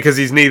powerful. Because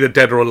he's neither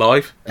dead or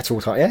alive. At all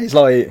time, yeah. He's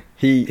like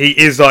he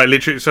is like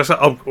literally.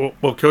 So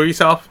well, kill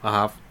yourself. I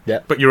have.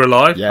 Yeah. But you're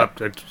alive. Yeah.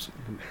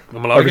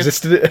 I'm alive. I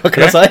resisted it. What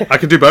can I say? I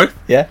can do both.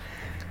 Yeah.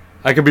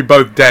 I can be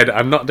both dead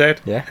and not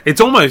dead. Yeah.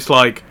 It's almost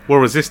like Will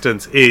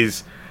Resistance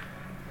is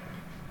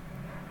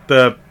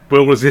the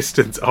Will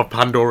Resistance of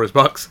Pandora's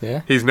box.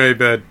 Yeah. He's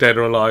neither dead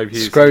or alive.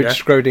 He's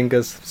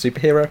Schrodinger's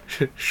superhero.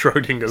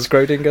 Schrodinger's.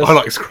 I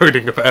like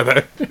Schrodinger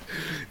better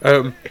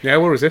though.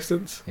 Will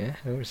Resistance. Yeah,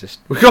 Will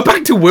Resistance. We got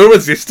back to Will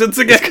Resistance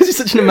again. Because he's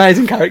such an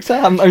amazing character.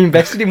 I'm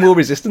invested in Will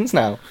Resistance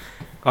now.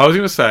 I was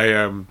going to say,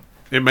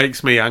 it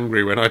makes me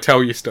angry when I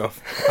tell you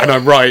stuff and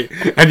I'm right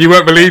and you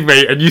won't believe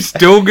me and you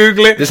still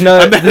Google it. There's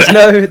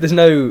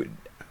no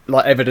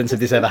like evidence of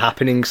this ever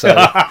happening. So.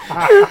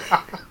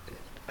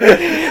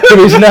 There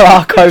is no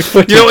archive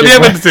footage. You know what the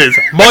evidence is?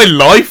 My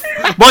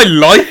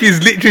life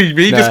is literally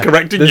me just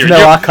correcting you. There's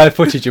no archive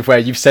footage of where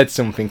you've said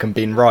something and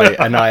been right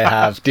and I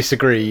have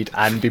disagreed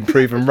and been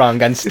proven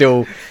wrong and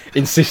still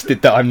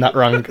insisted that I'm not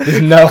wrong.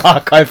 There's no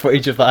archive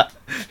footage of that.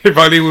 If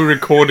only we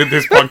recorded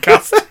this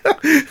podcast.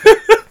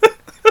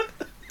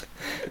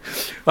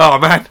 Oh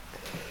man.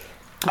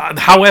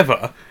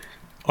 However,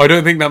 I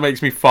don't think that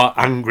makes me far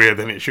angrier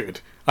than it should.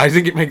 I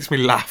think it makes me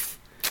laugh.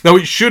 No,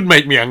 it should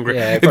make me angry.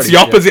 Yeah, it's the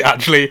opposite,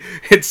 actually.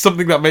 It's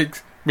something that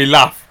makes me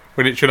laugh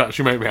when it should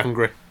actually make me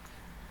angry.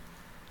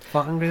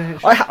 Far angrier than it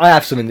should? I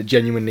have something that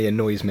genuinely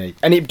annoys me,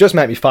 and it does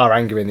make me far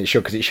angrier than it should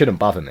because it shouldn't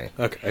bother me.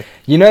 Okay.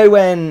 You know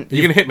when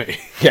You're going to hit me?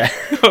 Yeah.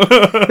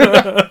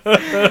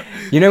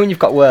 You know when you've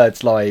got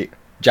words like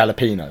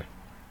jalapeno,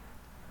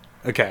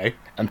 Okay.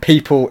 and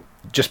people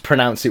just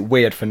pronounce it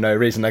weird for no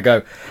reason. They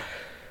go,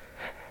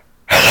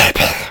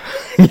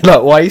 you're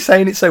like, why are you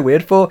saying it so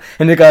weird for?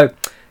 And they go,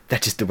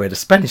 that's just the way the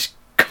Spanish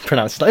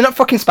pronounce it. Like, you're not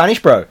fucking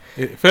Spanish, bro.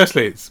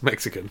 Firstly, it's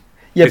Mexican.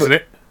 Yeah, isn't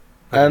it?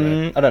 I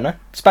don't know.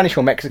 Spanish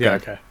or Mexican. Yeah,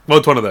 okay. Well,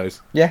 it's one of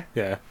those. Yeah.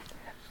 Yeah.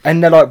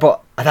 And they're like,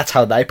 but that's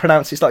how they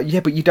pronounce it. It's like, yeah,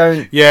 but you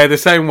don't. Yeah, the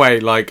same way,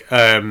 like,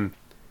 it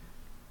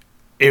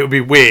would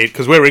be weird,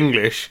 because we're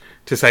English,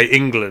 to say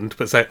England,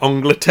 but say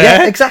Angleterre.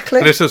 Yeah, exactly.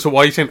 And it's just,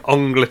 why are you saying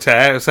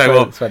Angleterre? Say, Well,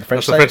 well, that's where the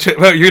French that's say it.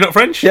 well, you're not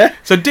French? Yeah.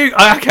 So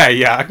okay,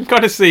 yeah, I can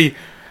kind of see.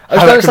 I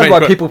how don't that understand can why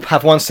make- people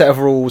have one set of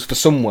rules for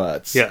some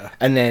words. Yeah.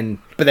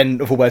 But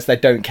then other words they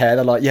don't care.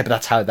 They're like, yeah, but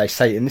that's how they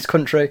say it in this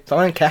country. So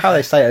I don't care how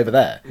they say it over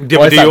there. Yeah, Why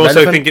but is do that you also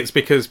relevant? think it's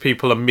because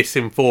people are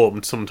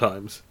misinformed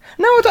sometimes?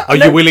 No, I don't. Are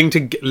no. you willing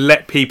to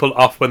let people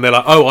off when they're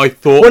like, oh, I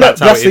thought Well, no, that's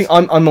how that's it the is?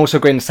 thing. I'm also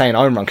agreeing to saying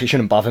I'm wrong because it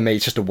shouldn't bother me.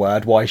 It's just a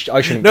word. Why I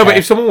shouldn't? No, care. but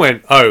if someone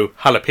went, oh,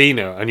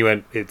 jalapeno, and you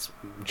went, it's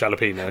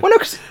jalapeno. well, no,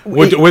 because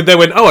Would they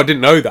went, oh, I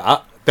didn't know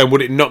that? Then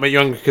would it not make you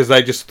angry because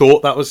they just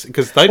thought that was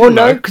because they well, didn't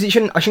no, know? because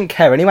I shouldn't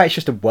care anyway. It's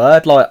just a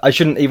word. Like I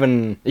shouldn't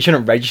even. It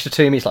shouldn't register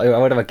to me. It's like, oh, I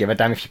would ever give a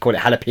damn if you call it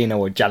jalapeno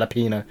or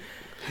jalapeno.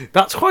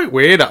 That's quite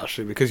weird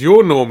actually because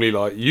you're normally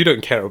like you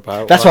don't care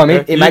about. That's like, what I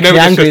mean. It you makes never me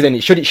just angry. said-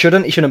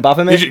 Then it shouldn't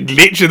bother me.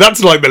 Literally,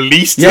 that's like the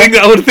least Yeah. thing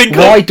that I would think.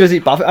 Why of. does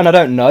it bother? And I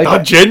don't know. That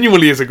but-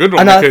 genuinely is a good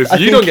one And because I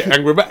you don't think- get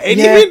angry about Yeah,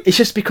 anything. it's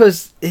just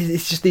because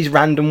it's just these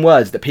random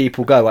words that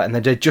people go at and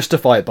they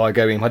justify it by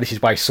going, well, this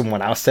is why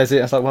someone else says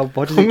it. It's like, well,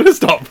 what does I'm it... gonna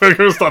stop. I'm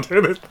gonna start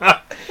doing this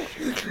now.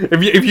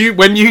 If you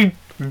when you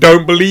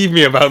don't believe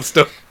me about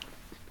stuff.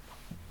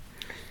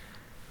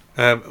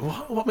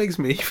 What makes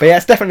me? But yeah,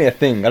 it's definitely a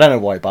thing. I don't know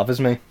why it bothers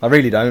me. I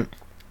really don't.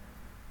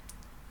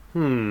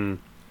 I'm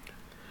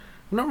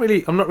not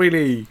really.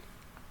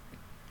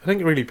 I don't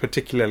get really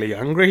particularly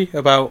angry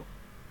about.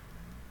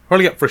 I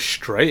probably get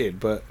frustrated,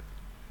 but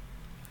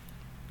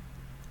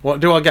what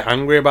do I get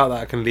angry about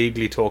that I can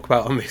legally talk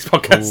about on this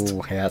podcast?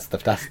 Ooh, yeah, that's the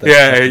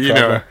Yeah, that's the you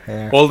problem. know,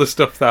 Yeah. all the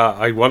stuff that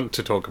I want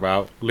to talk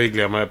about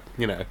legally. I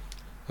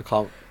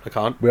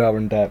can't. We are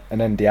under an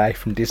NDA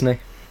from Disney.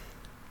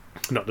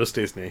 Not just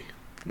Disney.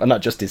 Well,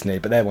 not just Disney,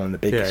 but they're one of the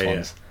biggest Yeah.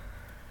 ones.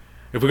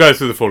 If we go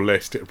through the full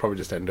list, it'll probably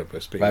just end up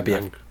as being Maybe a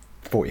angry.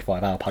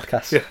 45-hour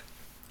podcast. Yeah.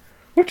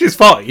 Which is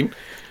fine,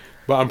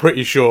 but I'm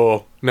pretty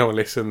sure no one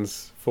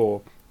listens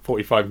for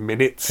 45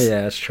 minutes.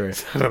 Yeah, that's true.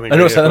 I don't think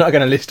And also, we- they're not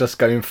going to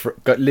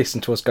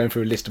listen to us going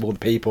through a list of all the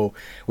people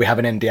we have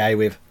an NDA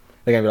with.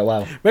 They're going to be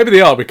like, wow. Maybe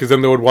they are, because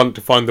then they would want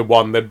to find the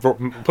one, they'd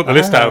put the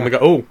list out and they go,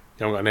 oh, you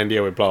haven't got an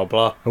NDA with blah,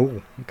 blah.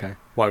 Oh, okay.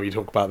 Why would you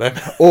talk about them?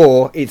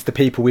 Or it's the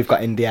people we've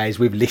got NDAs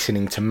with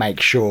listening to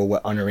make sure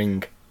we're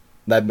honouring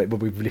that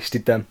we've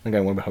listed them. And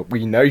going, well,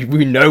 we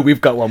know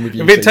we've got one with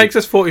you. If it takes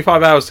us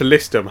 45 hours to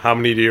list them, how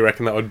many do you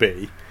reckon that would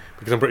be?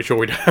 Because I'm pretty sure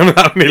we don't have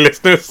that many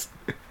listeners.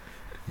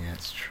 Yeah,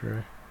 it's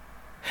true.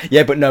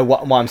 Yeah, but no,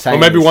 what I'm saying Or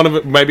maybe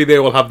is, maybe they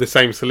all have the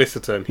same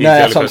solicitor. And he's no,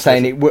 the that's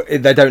only what I'm person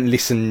saying. They don't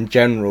listen in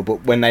general,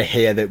 but when they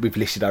hear that we've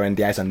listed our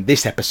NDAs on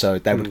this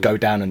episode, they would go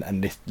down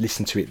and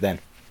listen to it then.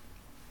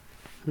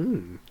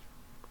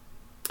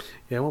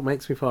 Yeah, what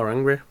makes me far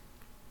angry?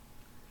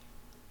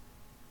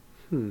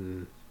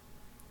 I'm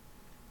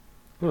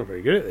not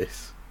very good at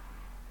this.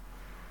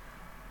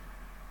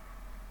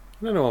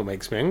 I don't know what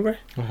makes me angry.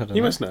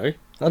 You must know.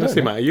 What's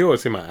the matter? You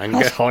always see my anger.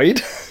 That's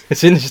hide. As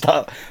soon as you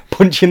start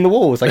punching the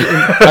walls, I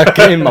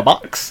get in my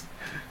box.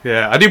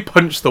 Yeah, I do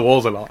punch the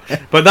walls a lot,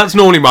 but that's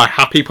normally my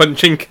happy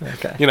punching.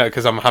 Okay. You know,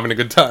 because I'm having a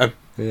good time.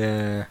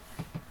 Yeah.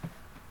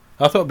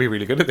 I thought I'd be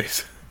really good at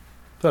this.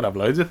 I thought I'd have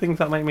loads of things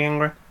that make me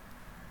angry.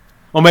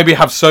 Or maybe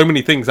have so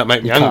many things that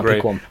make me You can't angry.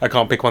 pick one. I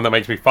can't pick one that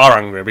makes me far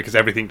angry because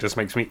everything just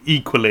makes me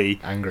equally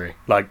Angry.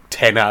 like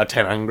 10 out of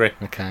 10 angry.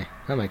 Okay,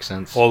 that makes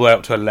sense. All the way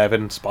up to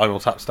 11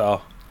 Spinal Tap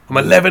style. I'm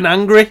 11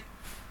 angry.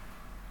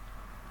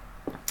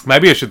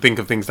 Maybe I should think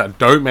of things that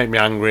don't make me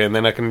angry and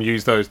then I can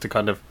use those to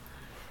kind of...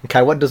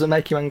 Okay, what doesn't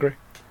make you angry?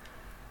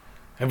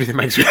 Everything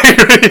makes me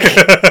angry.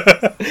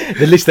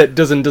 The list that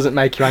doesn't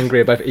make you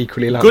angry are both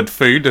equally long. Good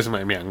food doesn't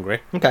make me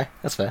angry. Okay,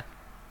 that's fair.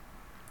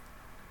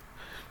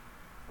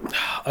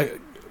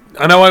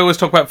 I know I always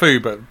talk about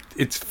food, but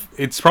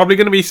it's probably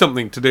going to be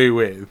something to do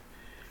with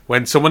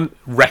when someone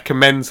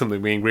recommends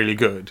something being really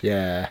good.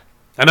 Yeah.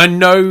 And I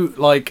know,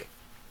 like,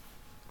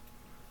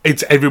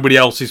 it's everybody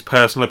else's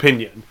personal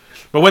opinion.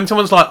 But when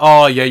someone's like,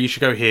 oh, yeah, you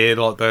should go here,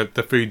 like,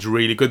 the food's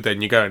really good, then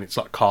you go and it's,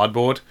 like,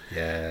 cardboard.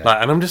 Yeah. Like,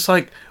 and I'm just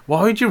like,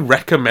 why would you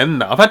recommend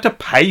that? I've had to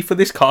pay for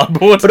this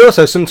cardboard. But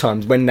also,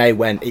 sometimes when they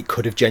went, it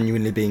could have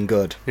genuinely been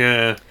good.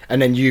 Yeah.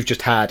 And then you've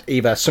just had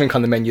either something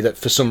on the menu that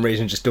for some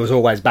reason just was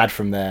always bad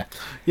from there.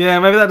 Yeah,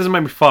 maybe that doesn't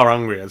make me far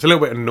angry. It's a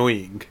little bit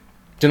annoying.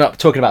 Do you know,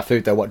 talking about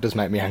food though, what does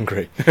make me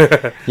angry?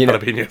 You know,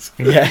 Jalapenos.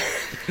 yeah,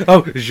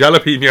 Oh,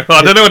 jalapeno.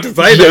 I don't know what to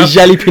say now.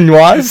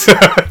 jalapenoise,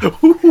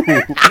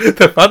 Ooh,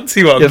 the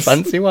fancy ones. the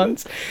fancy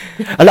ones.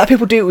 A lot of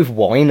people do it with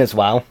wine as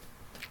well.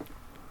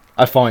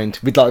 I find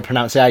with like the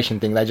pronunciation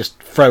thing, they just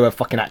throw a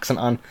fucking accent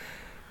on.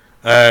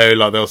 Oh,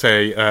 like they'll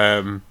say,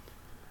 I'm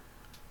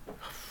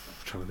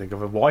trying to think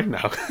of a wine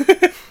now.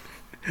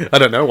 I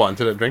don't know wine,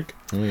 I don't drink.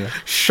 Oh, yeah.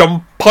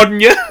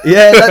 Champagne.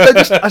 Yeah, I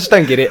just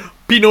don't get it.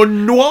 Pinot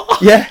Noir.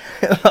 Yeah,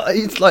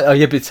 it's like, oh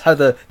yeah, but it's how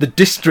the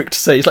district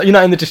say. It's like you're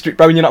not in the district,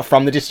 bro, and you're not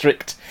from the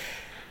district.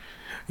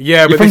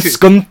 Yeah, You're but from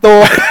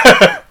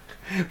Scunthorpe.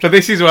 so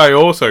this is why I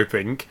also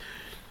think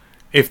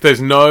if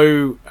there's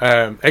no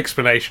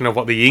explanation of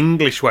what the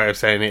English way of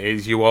saying it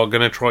is, you are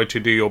going to try to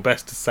do your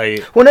best to say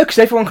it. Well, no, because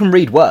everyone can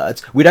read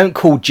words. We don't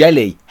call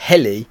jelly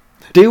helly,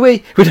 do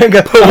we? We don't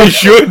go. We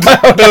should.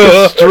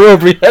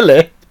 Strawberry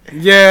helly.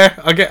 Yeah,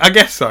 I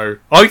guess so.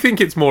 I think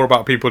it's more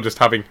about people just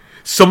having.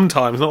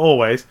 Sometimes, not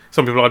always.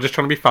 Some people are just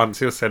trying to be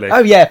fancy or silly.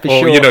 Oh yeah, for or,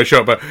 sure. You know,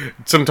 sure, but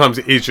sometimes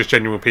it is just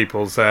genuine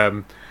people's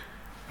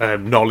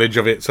knowledge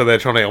of it. So they're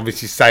trying to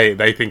obviously say it.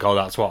 They think, oh,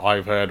 that's what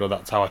I've heard, or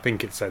that's how I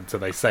think it's said. So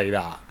they say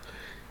that,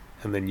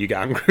 and then you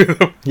get angry with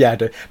them. Yeah, I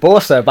do. But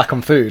also, back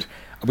on food,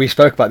 we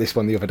spoke about this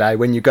one the other day.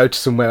 When you go to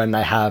somewhere and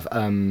they have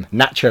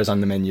nachos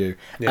on the menu,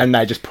 and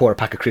they just pour a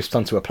pack of crisps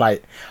onto a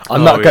plate.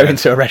 I'm not going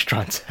to a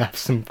restaurant to have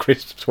some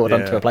crisps poured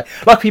onto a plate.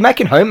 Like, if you're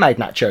making homemade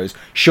nachos,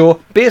 sure,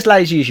 be as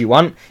lazy as you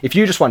want. If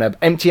you just want to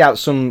empty out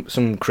some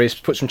crisps,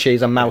 put some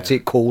cheese on, melt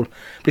it, cool.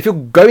 But if you're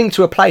going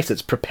to a place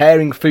that's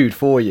preparing food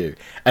for you,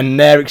 and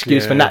their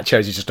excuse for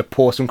nachos is just to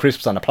pour some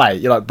crisps on a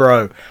plate, you're like,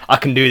 bro, I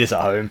can do this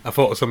at home. I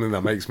thought of something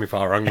that makes me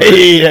far angry.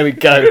 Hey, there we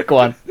go. Go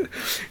on.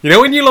 You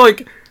know when you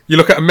look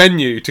at a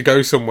menu to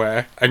go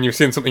somewhere and you've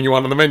seen something you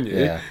want on the menu,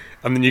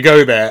 and then you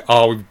go there,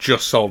 oh, we've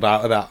just sold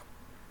out of that.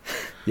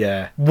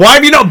 Yeah. Why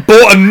have you not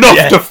bought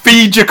enough to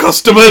feed your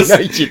customers? No,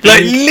 you Like,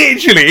 didn't.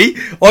 literally,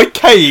 I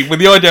came with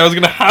the idea I was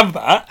going to have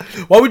that.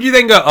 Why would you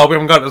then go, oh, we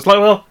haven't got it? It's like,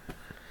 well,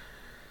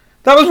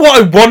 that was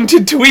what I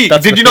wanted to eat.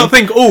 That's Did the you not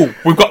think, oh,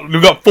 we've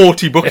got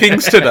 40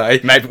 bookings today?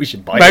 Maybe we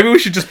should buy Maybe we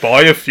should just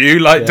buy a few,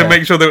 to Yeah.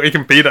 make sure that we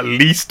can feed at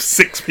least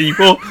 6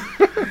 people.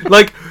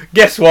 Like,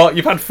 guess what?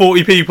 You've had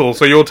 40 people,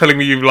 so you're telling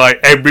me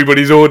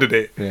everybody's ordered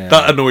it. Yeah.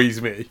 That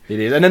annoys me. It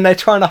is, and then they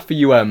try and offer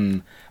you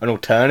an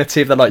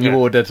alternative. They're like, you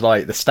ordered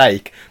the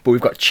steak, but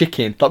we've got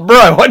chicken. Like,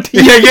 bro, what do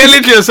you? Yeah,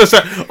 literally. So,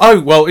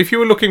 oh, well, if you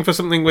were looking for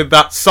something with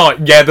that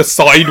side, the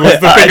side was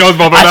the thing I was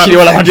bothered Actually,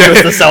 about. all I wanted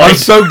was the side. I'm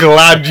so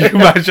glad you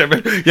mentioned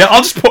it. Yeah,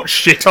 I'll just put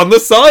shit on the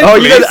side. Oh,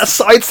 please. you know that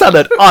side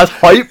salad? I was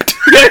hyped.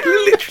 Yeah,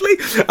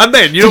 literally. And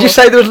then Did you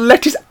say there was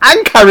lettuce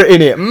and carrot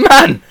in it,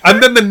 man?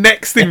 And then the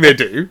next thing they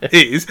do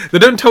is they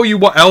don't tell you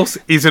what else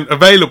isn't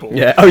available.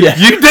 Yeah. Oh yeah.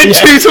 You then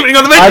choose something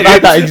on the menu, I've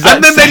had that exact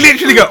and then they same.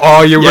 literally go,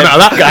 "Oh, you run out of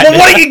that." God, Well,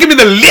 why don't you give me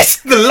the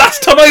list the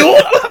last time I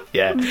ordered?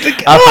 Yeah.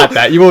 I've had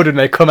that. You order and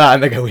they come out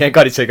and they go, we ain't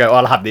got it. So you go, oh,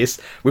 I'll have this.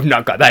 We've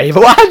not got that either.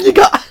 What have you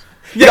got?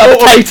 You got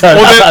potato.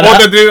 Or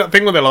they do that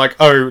thing where they're like,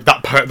 "Oh,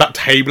 that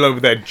table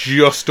over there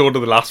just ordered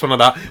the last one of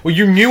that." Well,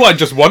 you knew I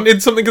just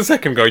wanted something a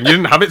second ago, and you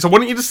didn't have it. So why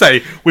don't you just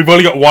say, "We've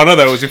only got one of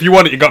those. If you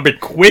want it, you got to be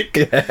quick."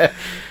 Yeah.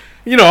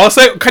 You know, I'll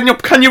say, "Can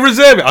you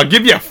reserve it? I'll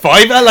give you a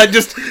 $5. Like,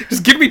 just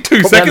give me 2 Put me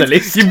on the seconds."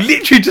 list. You've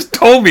literally just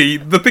told me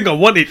the thing I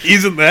wanted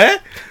isn't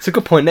there. It's a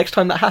good point. Next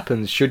time that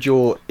happens, should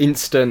your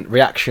instant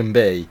reaction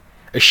be,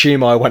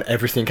 assume I want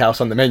everything else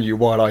on the menu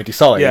while I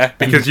decide? Yeah,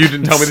 because you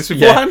didn't tell me this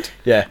beforehand.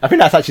 Yeah. I think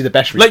that's actually the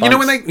best response.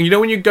 Like,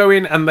 when you go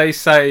in and they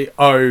say,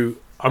 "Oh,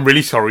 I'm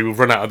really sorry, we've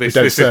run out of this."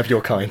 Don't this serve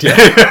your kind. Yeah.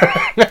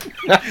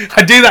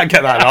 I do that,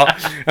 get that a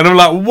lot, and I'm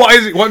like, "What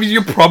is it? What is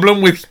your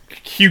problem with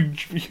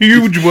huge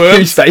worms?"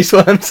 Huge face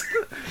worms.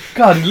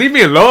 God, leave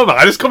me alone, man.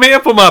 I just come here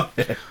for my.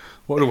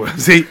 What do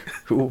worms eat?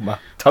 Ooh, man.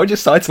 Told you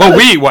side Well, salads.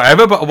 we eat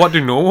whatever, but what do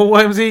normal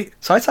worms eat?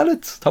 Side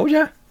salads. Told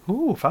you.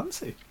 Ooh,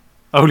 fancy.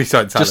 Only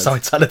side salads. Just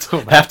side salads.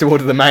 I have to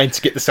order the main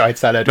to get the side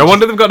salad. No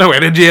wonder they've got no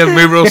energy and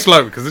move real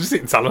slow because they're just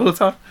eating salad all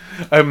the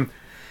time.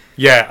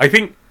 Yeah, I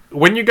think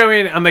when you go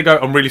in and they go,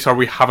 "I'm really sorry,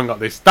 we haven't got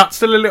this," that's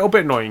still a little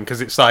bit annoying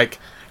because it's like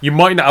you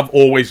might not have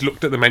always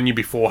looked at the menu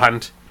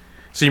beforehand.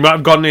 So you might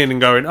have gone in and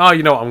going, "Oh,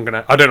 you know what, I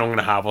don't know what I'm going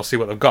to have. I'll see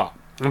what they've got."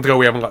 And they go,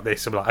 "We haven't got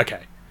this." I'm like,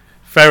 okay,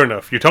 fair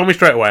enough. You told me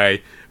straight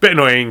away. Bit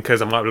annoying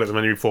because I might have looked at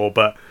the menu before,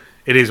 but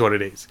it is what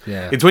it is.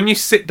 Yeah. It's when you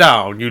sit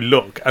down, you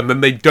look, and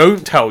then they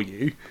don't tell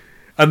you,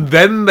 and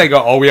then they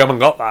go, "Oh, we haven't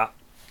got that."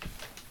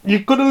 You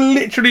could have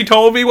literally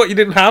told me what you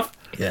didn't have.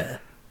 Yeah.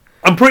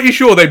 I'm pretty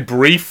sure they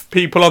brief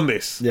people on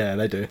this. Yeah,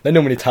 they do. They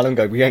normally tell them,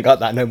 go, we ain't got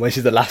that no more. This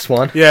is the last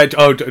one. Yeah,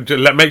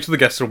 make sure the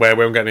guests are aware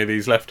we haven't got any of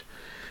these left.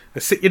 They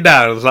sit you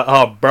down, it's like,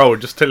 "Oh, bro,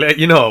 just to let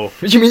you know."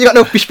 What do you mean you got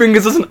no fish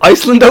fingers as an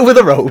Iceland over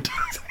the road?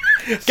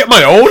 Get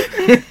my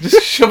own.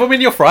 Just shove them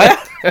in your fryer.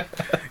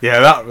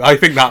 Yeah, I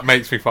think that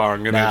makes me far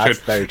angry. Nah, Than it that's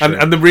very should. true.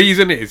 And the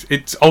reason is,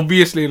 it's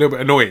obviously a little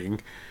bit annoying,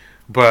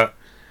 but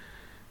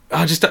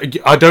I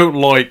don't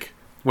like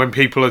when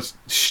people are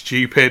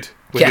stupid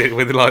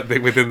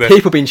within the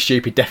People being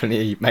stupid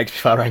definitely makes me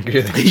far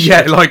angrier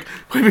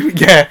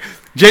than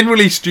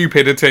generally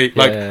stupidity.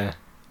 Like, Yeah.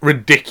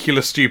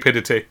 ridiculous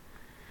stupidity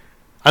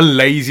and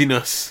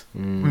laziness.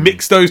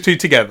 Mix those two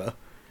together.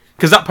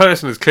 Because that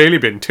person has clearly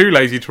been too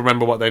lazy to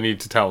remember what they need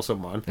to tell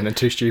someone. And then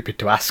too stupid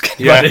to ask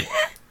anybody.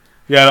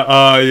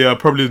 Yeah,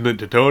 probably meant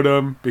to tell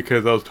them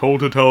because I was told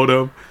to tell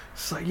them.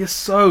 It's like, you're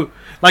so...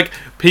 Like,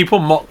 people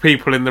mock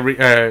people in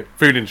the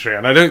food industry,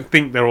 and I don't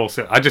think they're all...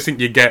 I just think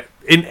you get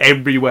in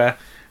everywhere.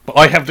 But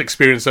I have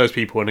experienced those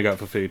people when I go out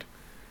for food.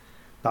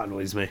 That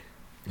annoys me.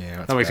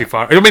 Yeah, that makes me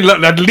fire. I mean,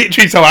 look, I'm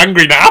literally so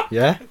angry now.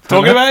 Yeah.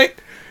 Talking about it.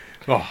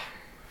 Oh,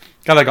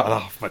 glad I got that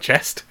off my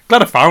chest.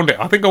 Glad I found it.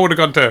 I think I would have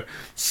gone to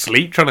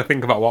sleep trying to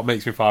think about what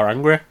makes me far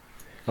angry.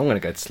 I'm going to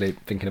go to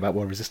sleep thinking about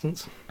War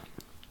Resistance.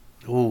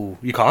 Ooh,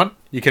 you can't?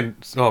 You can...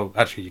 Oh,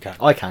 actually, you can.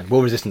 I can.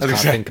 War Resistance can't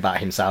think about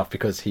himself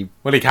because he...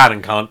 Well, he can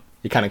and can't.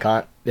 He can and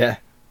can't, yeah.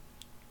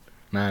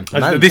 Man, the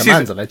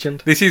man's a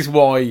legend. This is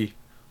why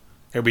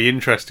it'll be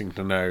interesting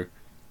to know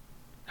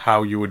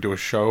how you would do a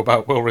show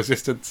about War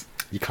Resistance.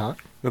 You can't?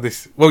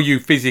 Well, you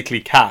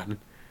physically can.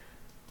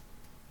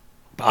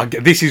 But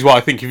this is why I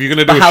think if you're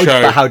going to do a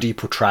show... But how do you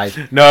portray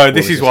No,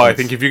 this is why I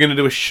think if you're going to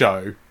do a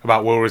show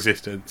about War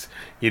Resistance,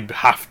 you'd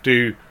have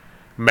to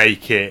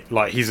make it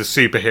like he's a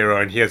superhero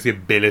and he has the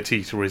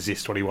ability to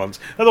resist what he wants.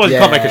 Otherwise, you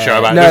can't make a show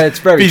about it. No, it's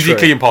very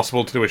physically true.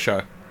 impossible to do a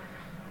show.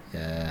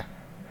 Yeah.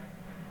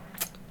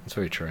 That's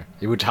very true.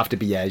 It would have to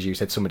be, as you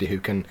said, somebody who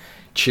can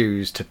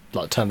choose to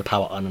like turn the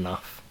power on and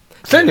off.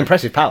 It's an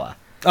impressive power.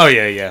 Oh,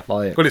 yeah.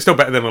 Like, but it's still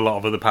better than a lot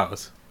of other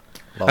powers.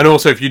 And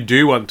also, if you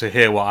do want to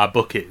hear what our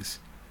book is,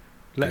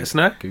 let us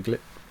know. Google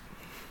it.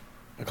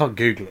 I can't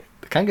Google it.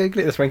 I can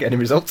Google it, that's won't get any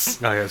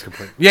results. Oh, yeah, that's a good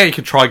point. Yeah, you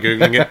could try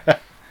Googling it.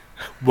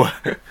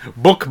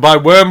 Book by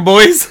Worm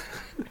Boys.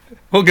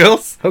 Or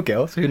girls. Or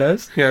girls, who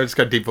knows? Yeah, I just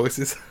got deep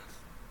voices.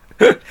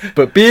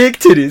 But big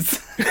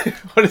titties.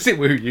 What does it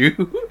woo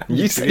you?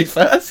 You say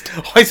first.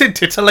 Oh, I said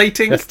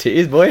titillating. That's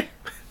titties, boy.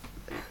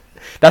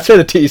 That's where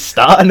the titties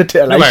start and the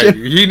titillation.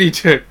 No, you need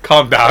to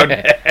calm down.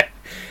 Right,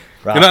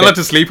 You're not allowed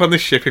to sleep on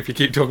this ship if you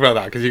keep talking about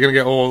that because you're going to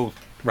get all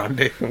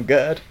randy. I'm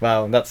good.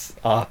 Well, that's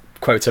our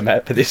quota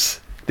met for this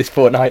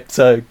fortnight.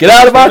 So get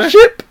out of our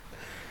ship.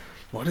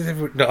 What is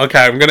everyone? No,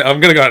 okay, I'm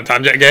gonna go on a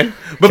tangent again.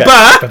 Okay,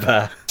 Bye-bye.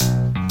 bye-bye.